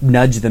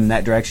nudge them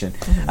that direction.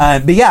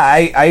 But yeah,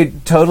 I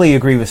totally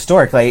agree with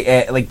Stork. Like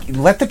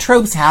let the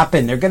tropes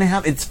happen. They're gonna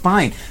have. It's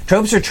fine.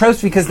 Tropes are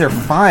tropes because they're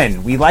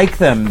fun. We like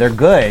them. They're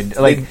good.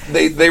 Like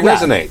they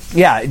resonate.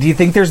 Yeah. Do you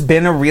think there's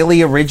been a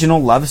really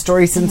original love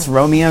story since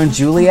Romeo and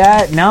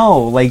Juliet? No.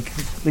 Like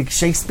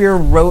Shakespeare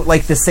wrote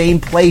like the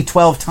same play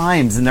 12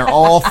 times, and they're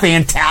all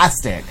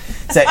fantastic.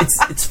 So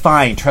it's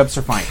fine. Tropes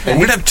are fine. We're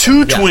gonna have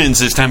two twins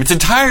this time. It's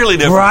entirely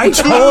different. Right?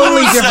 Two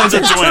Totally different. sets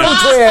of It's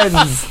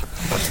twins. twins.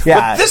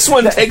 Yeah. This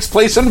one takes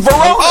place in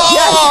Verona.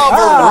 Oh,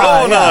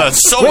 Verona! yeah.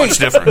 So Wait, much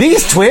different.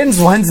 These twins,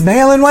 one's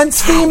male and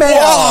one's female.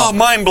 Oh,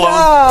 mind blown.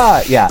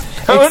 Yeah.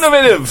 How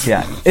innovative!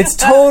 Yeah, it's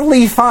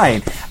totally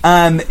fine.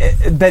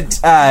 But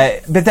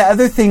the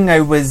other thing I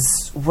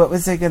was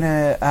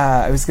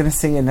gonna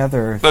say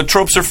another. The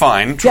tropes are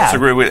fine. Tropes are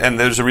great, and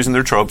there's a reason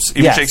they're tropes.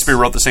 Even Yes. Shakespeare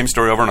wrote the same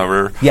story over and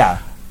over. Yeah,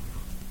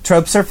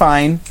 tropes are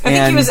fine. I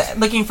think he was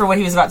looking for what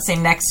he was about to say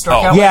next. Stork.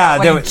 Oh. Yeah,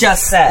 what there he was-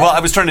 just said. Well, I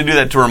was trying to do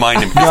that to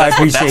remind him. No, I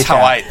appreciate that's how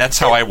that. that's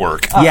how I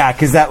work. Yeah,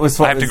 because that was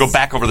what I have to go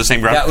back over the same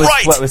ground. That was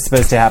right. what was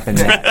supposed to happen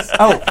next.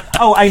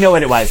 Oh, I know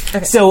what it was.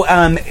 So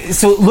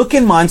look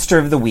in Monster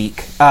of the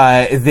Week.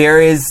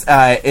 There is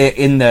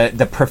in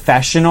the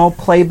professional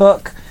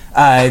playbook.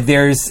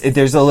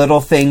 There's a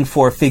little thing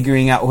for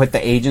figuring out what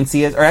the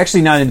agency is, or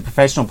actually not in the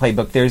professional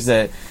playbook.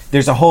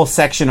 There's a whole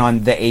section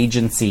on the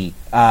agency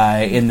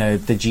in the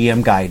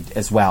GM guide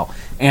as well,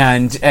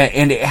 and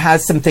it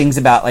has some things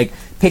about like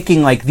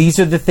picking like these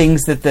are the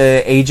things that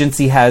the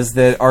agency has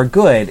that are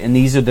good, and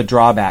these are the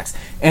drawbacks,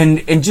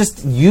 and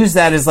just use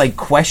that as like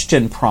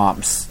question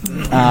prompts,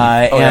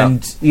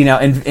 and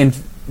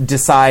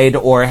decide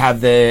or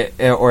have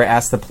or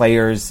ask the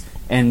players.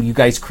 And you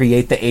guys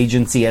create the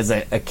agency as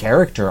a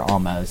character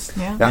almost.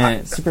 Yeah.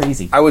 And it's super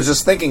easy. I was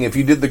just thinking, if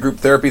you did the group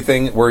therapy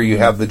thing where you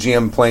have the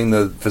GM playing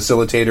the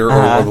facilitator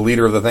or the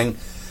leader of the thing,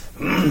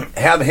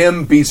 have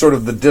him be sort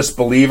of the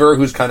disbeliever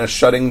who's kind of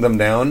shutting them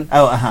down.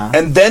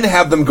 And then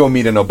have them go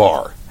meet in a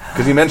bar.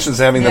 Because he mentions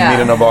having them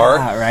meet in a bar.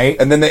 Right.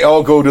 And then they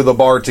all go to the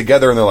bar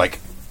together and they're like,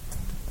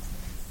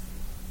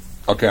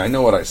 okay, I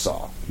know what I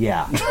saw.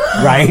 Yeah.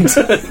 Right?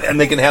 And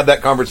they can have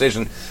that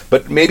conversation,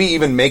 but maybe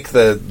even make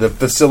the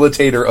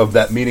facilitator of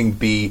that meeting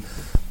be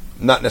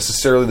not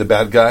necessarily the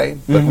bad guy.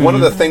 But one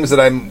of the things that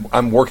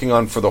I'm working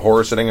on for the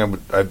horror sitting,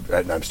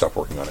 I've stopped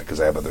working on it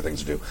because I have other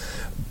things to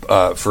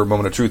do. For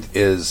Moment of Truth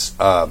is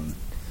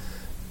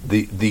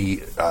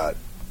the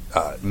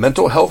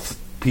mental health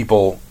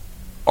people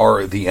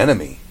are the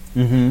enemy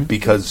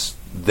because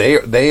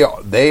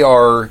they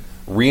are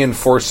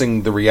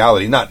reinforcing the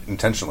reality, not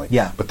intentionally,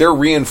 but they're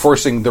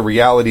reinforcing the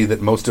reality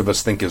that most of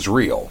us think is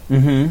real.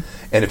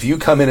 And if you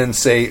come in and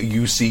say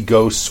you see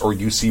ghosts or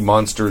you see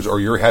monsters or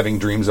you're having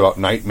dreams about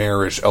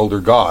nightmarish elder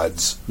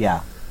gods,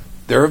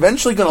 they're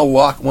eventually going to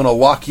want to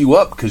lock you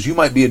up because you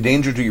might be a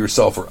danger to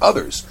yourself or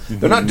others.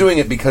 They're not doing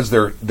it because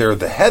they're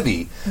the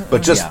heavy,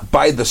 but just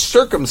by the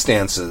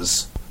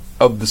circumstances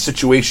of the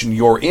situation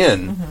you're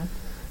in,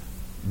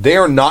 they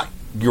are not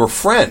your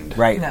friend.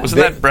 Right. No.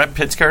 Wasn't that Brad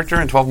Pitt's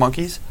character in 12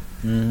 Monkeys?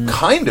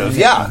 Kind of,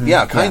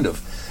 kind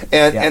of.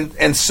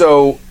 And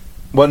so,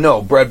 well,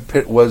 no, Brad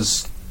Pitt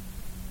was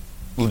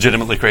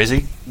legitimately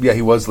crazy. Yeah,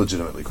 he was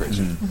legitimately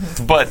crazy.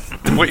 But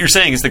what you're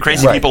saying is the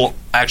crazy people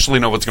actually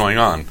know what's going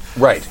on.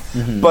 Right.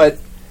 But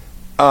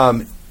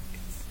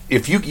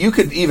if you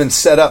could even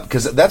set up,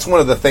 because that's one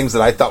of the things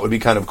that I thought would be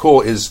kind of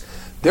cool, is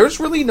there's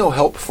really no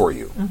help for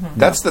you.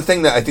 That's the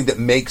thing that I think that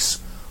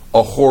makes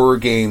a horror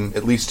game,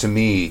 at least to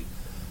me,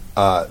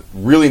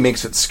 really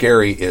makes it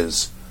scary,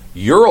 is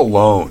you're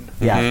alone.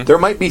 There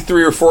might be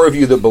 3 or 4 of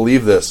you that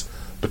believe this,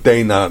 but they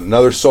ain't not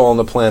another soul on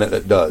the planet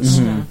that does.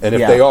 And if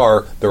they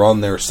are, they're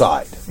on their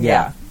side.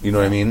 You know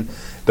what I mean?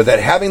 But that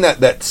having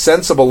that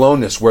sense of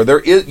aloneness where there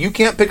is, you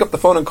can't pick up the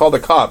phone and call the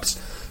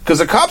cops because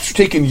the cops are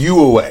taking you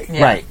away,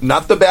 right?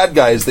 Not the bad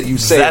guys that you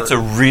say. That's a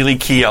really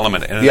key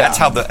element, and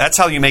that's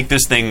how you make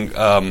this thing.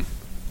 I'm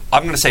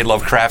going to say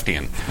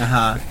Lovecraftian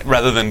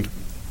rather than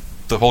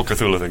the whole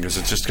Cthulhu thing, because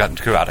it's just gotten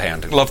too out of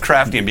hand.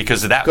 Lovecraftian,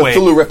 because that way.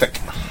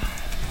 Cthulhu-rific.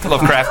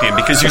 Lovecraftian,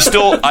 because you're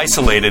still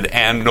isolated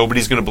and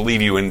nobody's going to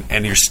believe you,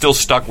 and you're still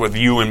stuck with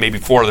you and maybe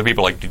 4 other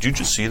people. Like, did you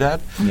just see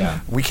that?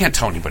 We can't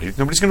tell anybody.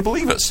 Nobody's going to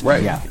believe us.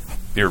 Right.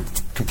 You're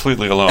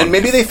completely alone. And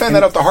maybe they found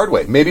that out the hard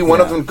way. Maybe one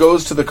of them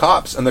goes to the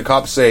cops, and the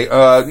cops say,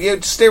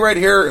 just stay right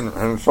here,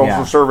 and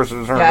social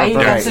services. You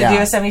have to do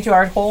a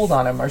 72-hour hold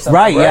on him or something.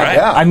 Right,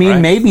 I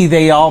mean, maybe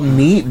they all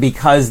meet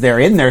because they're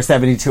in their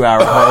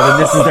 72-hour hold,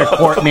 and this is their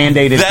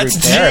court-mandated That's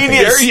group therapy.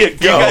 genius. There you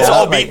go. You guys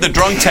all meet the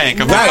drunk tank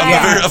of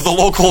the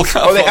local.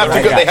 Oh, they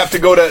have to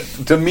go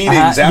to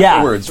meetings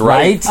afterwards,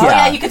 right? Oh,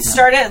 yeah, you could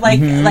start it like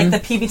the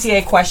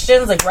PBTA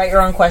questions, like write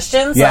your own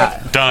questions.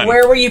 Like, done.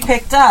 Where were you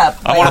picked up?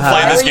 I want to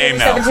play this game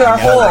now. 72-hour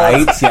hold.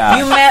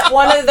 You met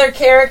one of their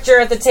character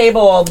at the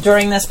table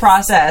during this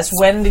process.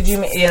 When did you,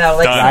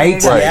 like...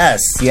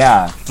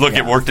 Yes, Look,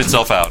 it worked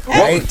itself out.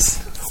 Right.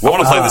 I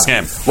want to play this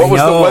game. What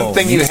was the one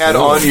thing you had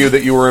on you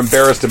that you were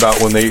embarrassed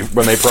about when they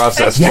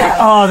processed you?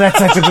 Oh, that's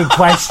such a good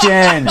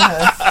question.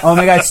 Oh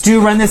my God, Stu,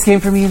 run this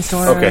game for me in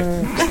store. Okay.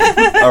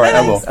 All right,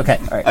 I will. Okay,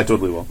 all right. I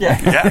totally will.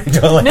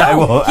 Totally. No, I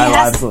will to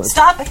absolutely.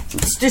 stop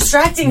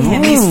distracting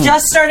him. He's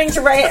just starting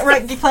to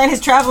plan his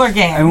Traveler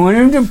game. I want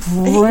him to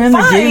plan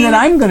the game that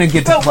I'm going to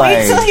get to play.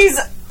 Wait till he's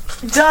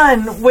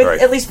done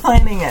with at least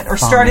planning it or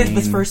started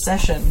this first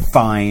session.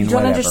 Fine, You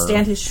don't whatever.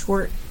 understand his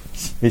short...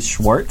 His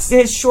Schwartz?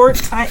 His short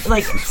time,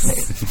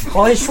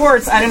 his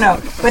Schwartz, I don't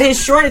know. But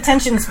his short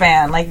attention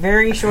span, like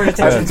very short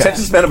attention span.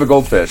 Attention span of a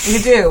goldfish. You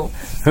do.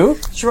 Who?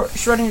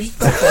 Schrodinger's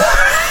goldfish.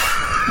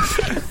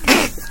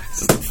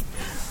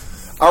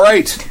 All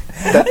right.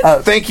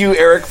 Thank you,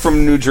 Eric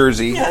from New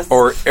Jersey. Yes.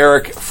 Or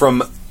Eric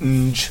from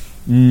Nj.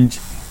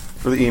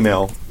 For the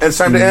email. And it's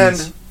time to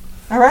end.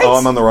 All right. Oh,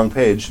 I'm on the wrong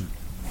page.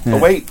 Oh,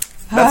 wait.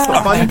 That's the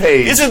fun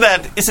page. Isn't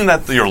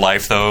that your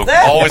life, though?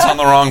 Always on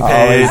the wrong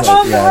page. I'm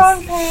on the wrong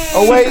page.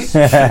 Oh, wait. Go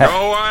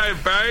away,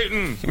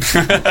 Baton.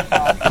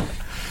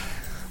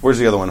 Where's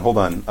the other one? Hold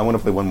on. I want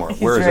to play one more.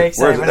 Where is very it?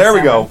 Where is excited it? There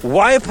we go.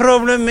 Why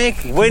problem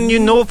make when you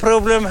know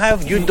problem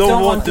have you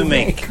don't want to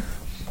make?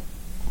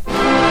 There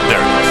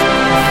it is.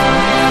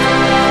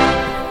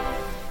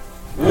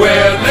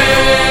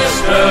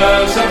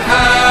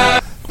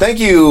 Thank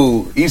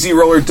you,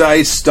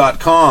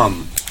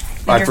 EasyRollerDice.com.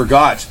 I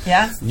forgot.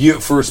 Yeah?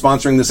 You for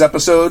sponsoring this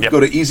episode. Go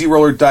to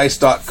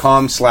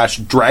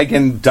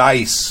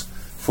EasyRollerDice.com/DragonDice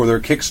for their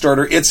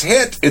Kickstarter. It's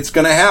hit. It's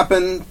going to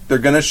happen. They're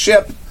going to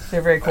ship.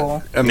 They're very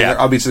cool. I mean,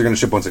 obviously they're going to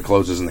ship once it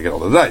closes and they get all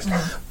the dice.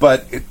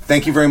 But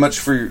thank you very much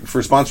for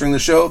sponsoring the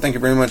show. Thank you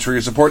very much for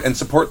your support. And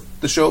support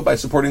the show by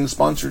supporting the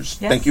sponsors.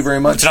 Yes. Thank you very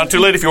much. It's not too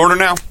late if you order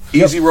now.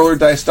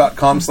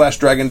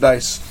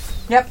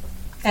 EasyRollerDice.com/DragonDice. Yep.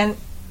 And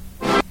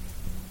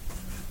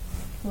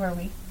who are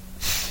we?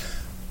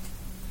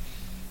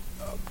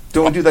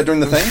 Don't we do that during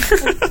the thing?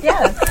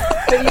 Yeah.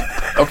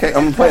 Okay, I'm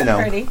going to play it now.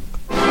 Ready?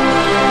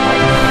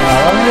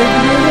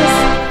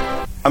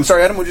 I'm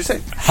sorry, Adam, what did you say?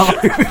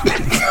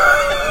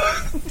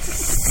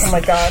 Oh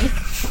my God.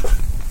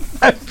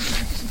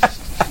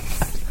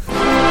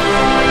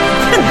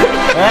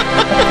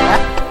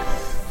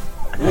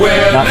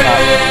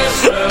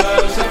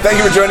 Not Thank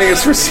you for joining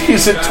us for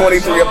season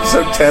 23,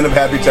 episode 10 of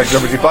Happy Tech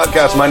RPG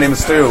Podcast. My name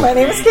is Stu. My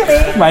name is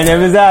Kimmy. My name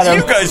is Adam.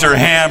 You guys are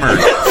hammered.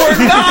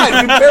 We're not.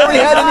 We barely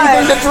had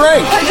anything to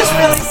drink. I'm just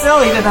really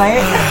silly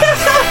tonight.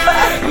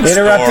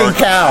 Interrupting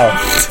cow.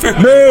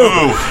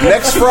 Move.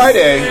 Next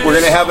Friday, we're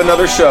going to have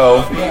another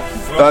show.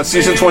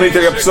 Season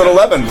 23, episode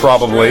 11,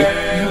 probably.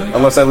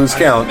 Unless I lose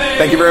count.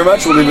 Thank you very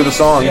much. We'll leave you with a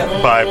song.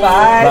 Bye.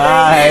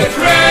 Bye.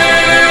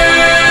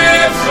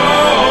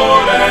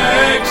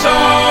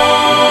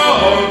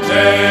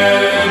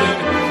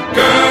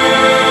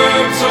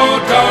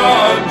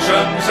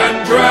 Dungeons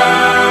and Dragons,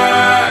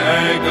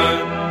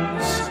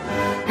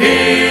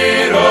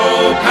 Hero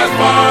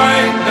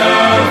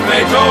Pathfinder,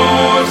 Fate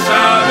or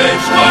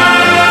Savage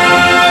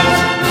Wilds,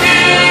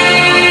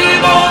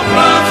 evil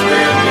plots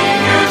will be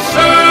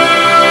usurping,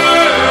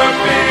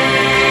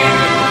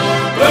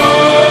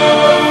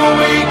 though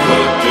we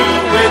could do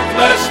with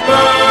less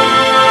burping.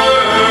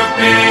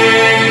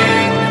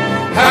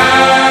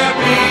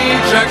 Happy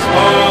Jack's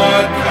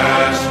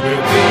podcast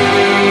will be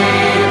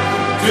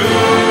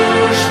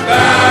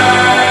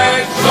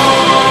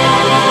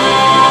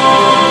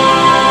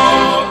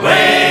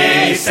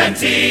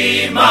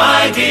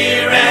my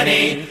dear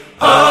Annie,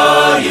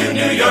 oh, you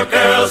New York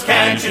girls,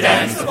 can't you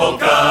dance the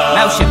polka?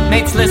 Now,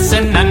 shipmates,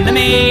 listen unto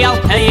me,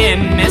 I'll tell you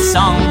in this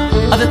song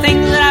of the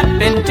things that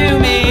happen to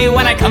me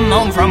when I come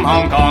home from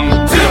Hong Kong.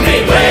 To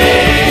me,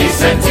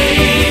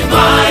 Wacenty,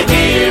 my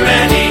dear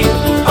Annie,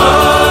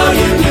 oh,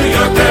 you New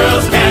York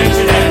girls, can't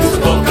you dance the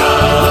polka?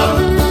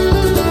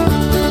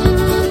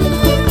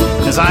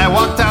 As I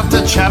walked out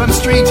to Chatham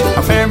Street,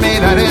 a fair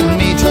maid I didn't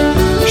meet.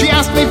 She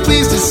asked me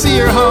please to see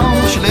her home.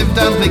 She lived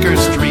on Bleecker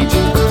Street.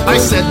 I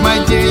said,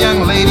 my dear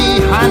young lady,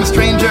 I'm a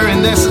stranger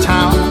in this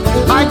town.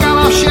 I got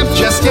off ship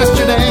just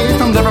yesterday.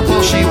 From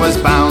Liverpool she was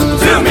bound.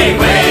 To me,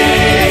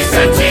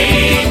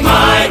 Wacenty,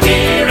 my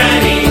dear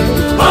Annie,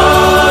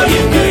 oh,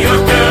 you New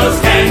York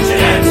girls, can't you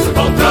dance the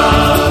polka?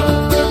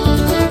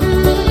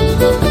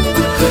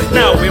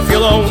 Now, if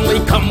you'll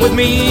only come with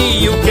me,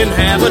 you can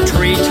have a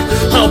treat.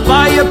 I'll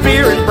buy a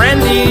beer and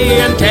brandy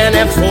and 10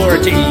 F's for her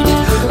to eat.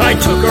 I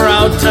took her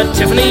out to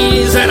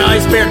Tiffany's and I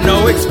spared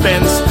no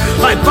expense.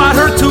 I bought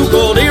her 2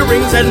 gold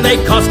earrings and they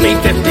cost me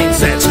 15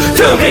 cents.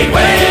 To me,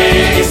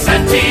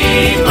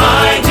 Wacenty,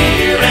 my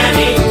dear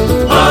Annie,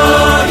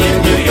 oh, you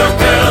New York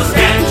girls,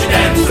 can't you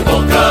dance the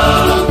polka?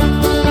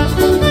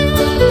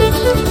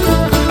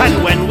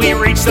 And when we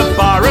reached the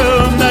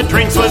barroom, the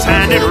drinks was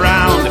handed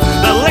round.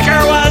 The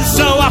liquor was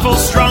so awful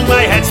strong,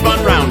 my head spun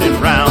round and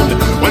round.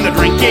 When the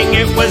drinking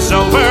it was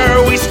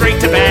over, we straight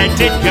to bed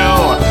did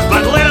go.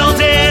 But little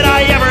did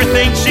I ever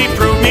think she'd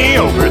prove me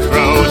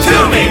overthrow.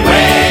 To me,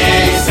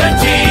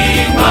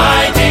 Wacenty,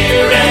 my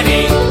dear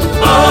Annie,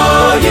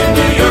 oh, you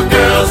New York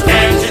girls,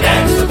 can't you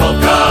dance the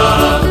polka?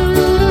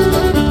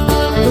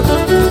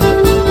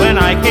 When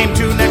I came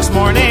to next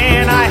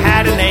morning, I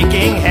had an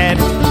aching head,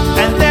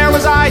 and there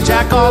was I,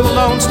 Jack, all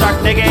alone,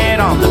 stark naked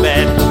on the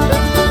bed.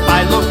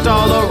 I looked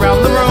all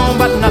around the room,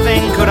 but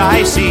nothing could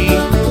I see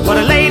but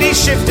a lady's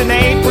shifting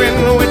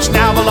apron, which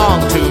now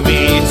belonged to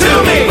me.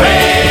 To me,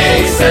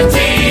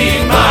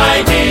 Wacenty,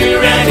 my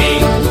dear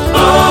Annie,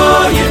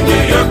 oh, you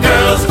New York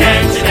girls,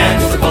 can't you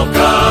dance the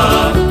polka?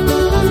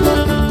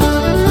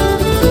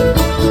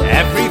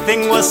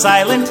 Everything was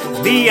silent,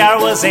 the hour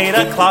was 8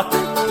 o'clock.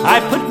 I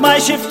put my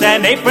shift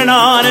and apron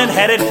on and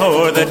headed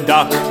for the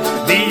dock.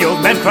 The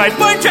old man cried,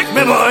 boy, Jack,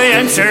 my boy,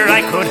 and sure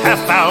I could have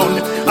found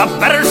a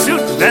better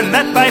suit than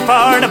that by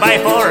far to buy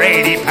for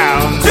 80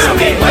 pounds. To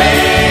me,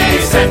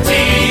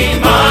 Wacenty,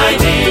 my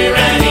dear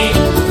Annie,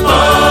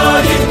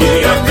 oh, you New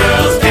York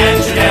girls,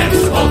 can't you dance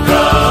the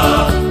polka?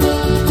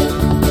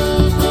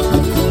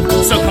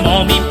 So come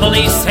all me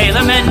police,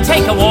 sailormen,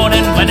 take a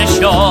warning when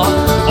ashore,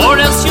 or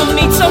else you'll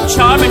meet some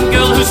charming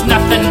girl who's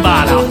nothing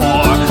but a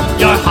whore.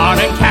 Your hard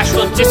and cash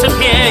will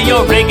disappear,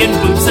 your rig and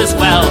boots as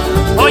well.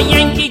 For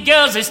Yankee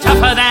girls is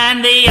tougher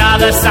than the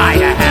other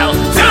side of hell. To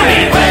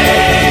me,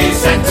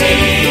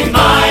 Wacenty,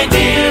 my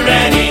dear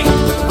Annie,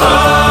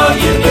 oh,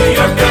 you New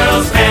York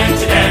girls, can't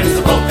you dance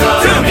the polka?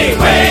 To me,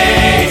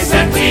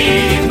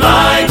 Wacenty,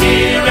 my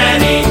dear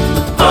Annie,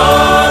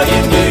 oh,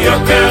 you New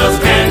York girls,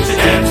 can't you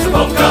dance the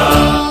polka?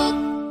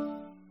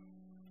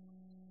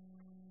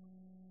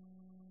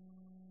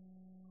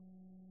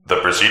 The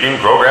preceding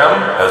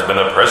program has been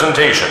a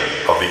presentation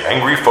of the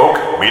Angry Folk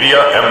Media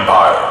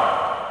Empire.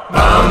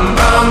 Bum,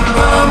 bum,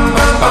 bum,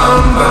 bum,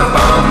 bum,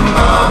 bum,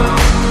 bum.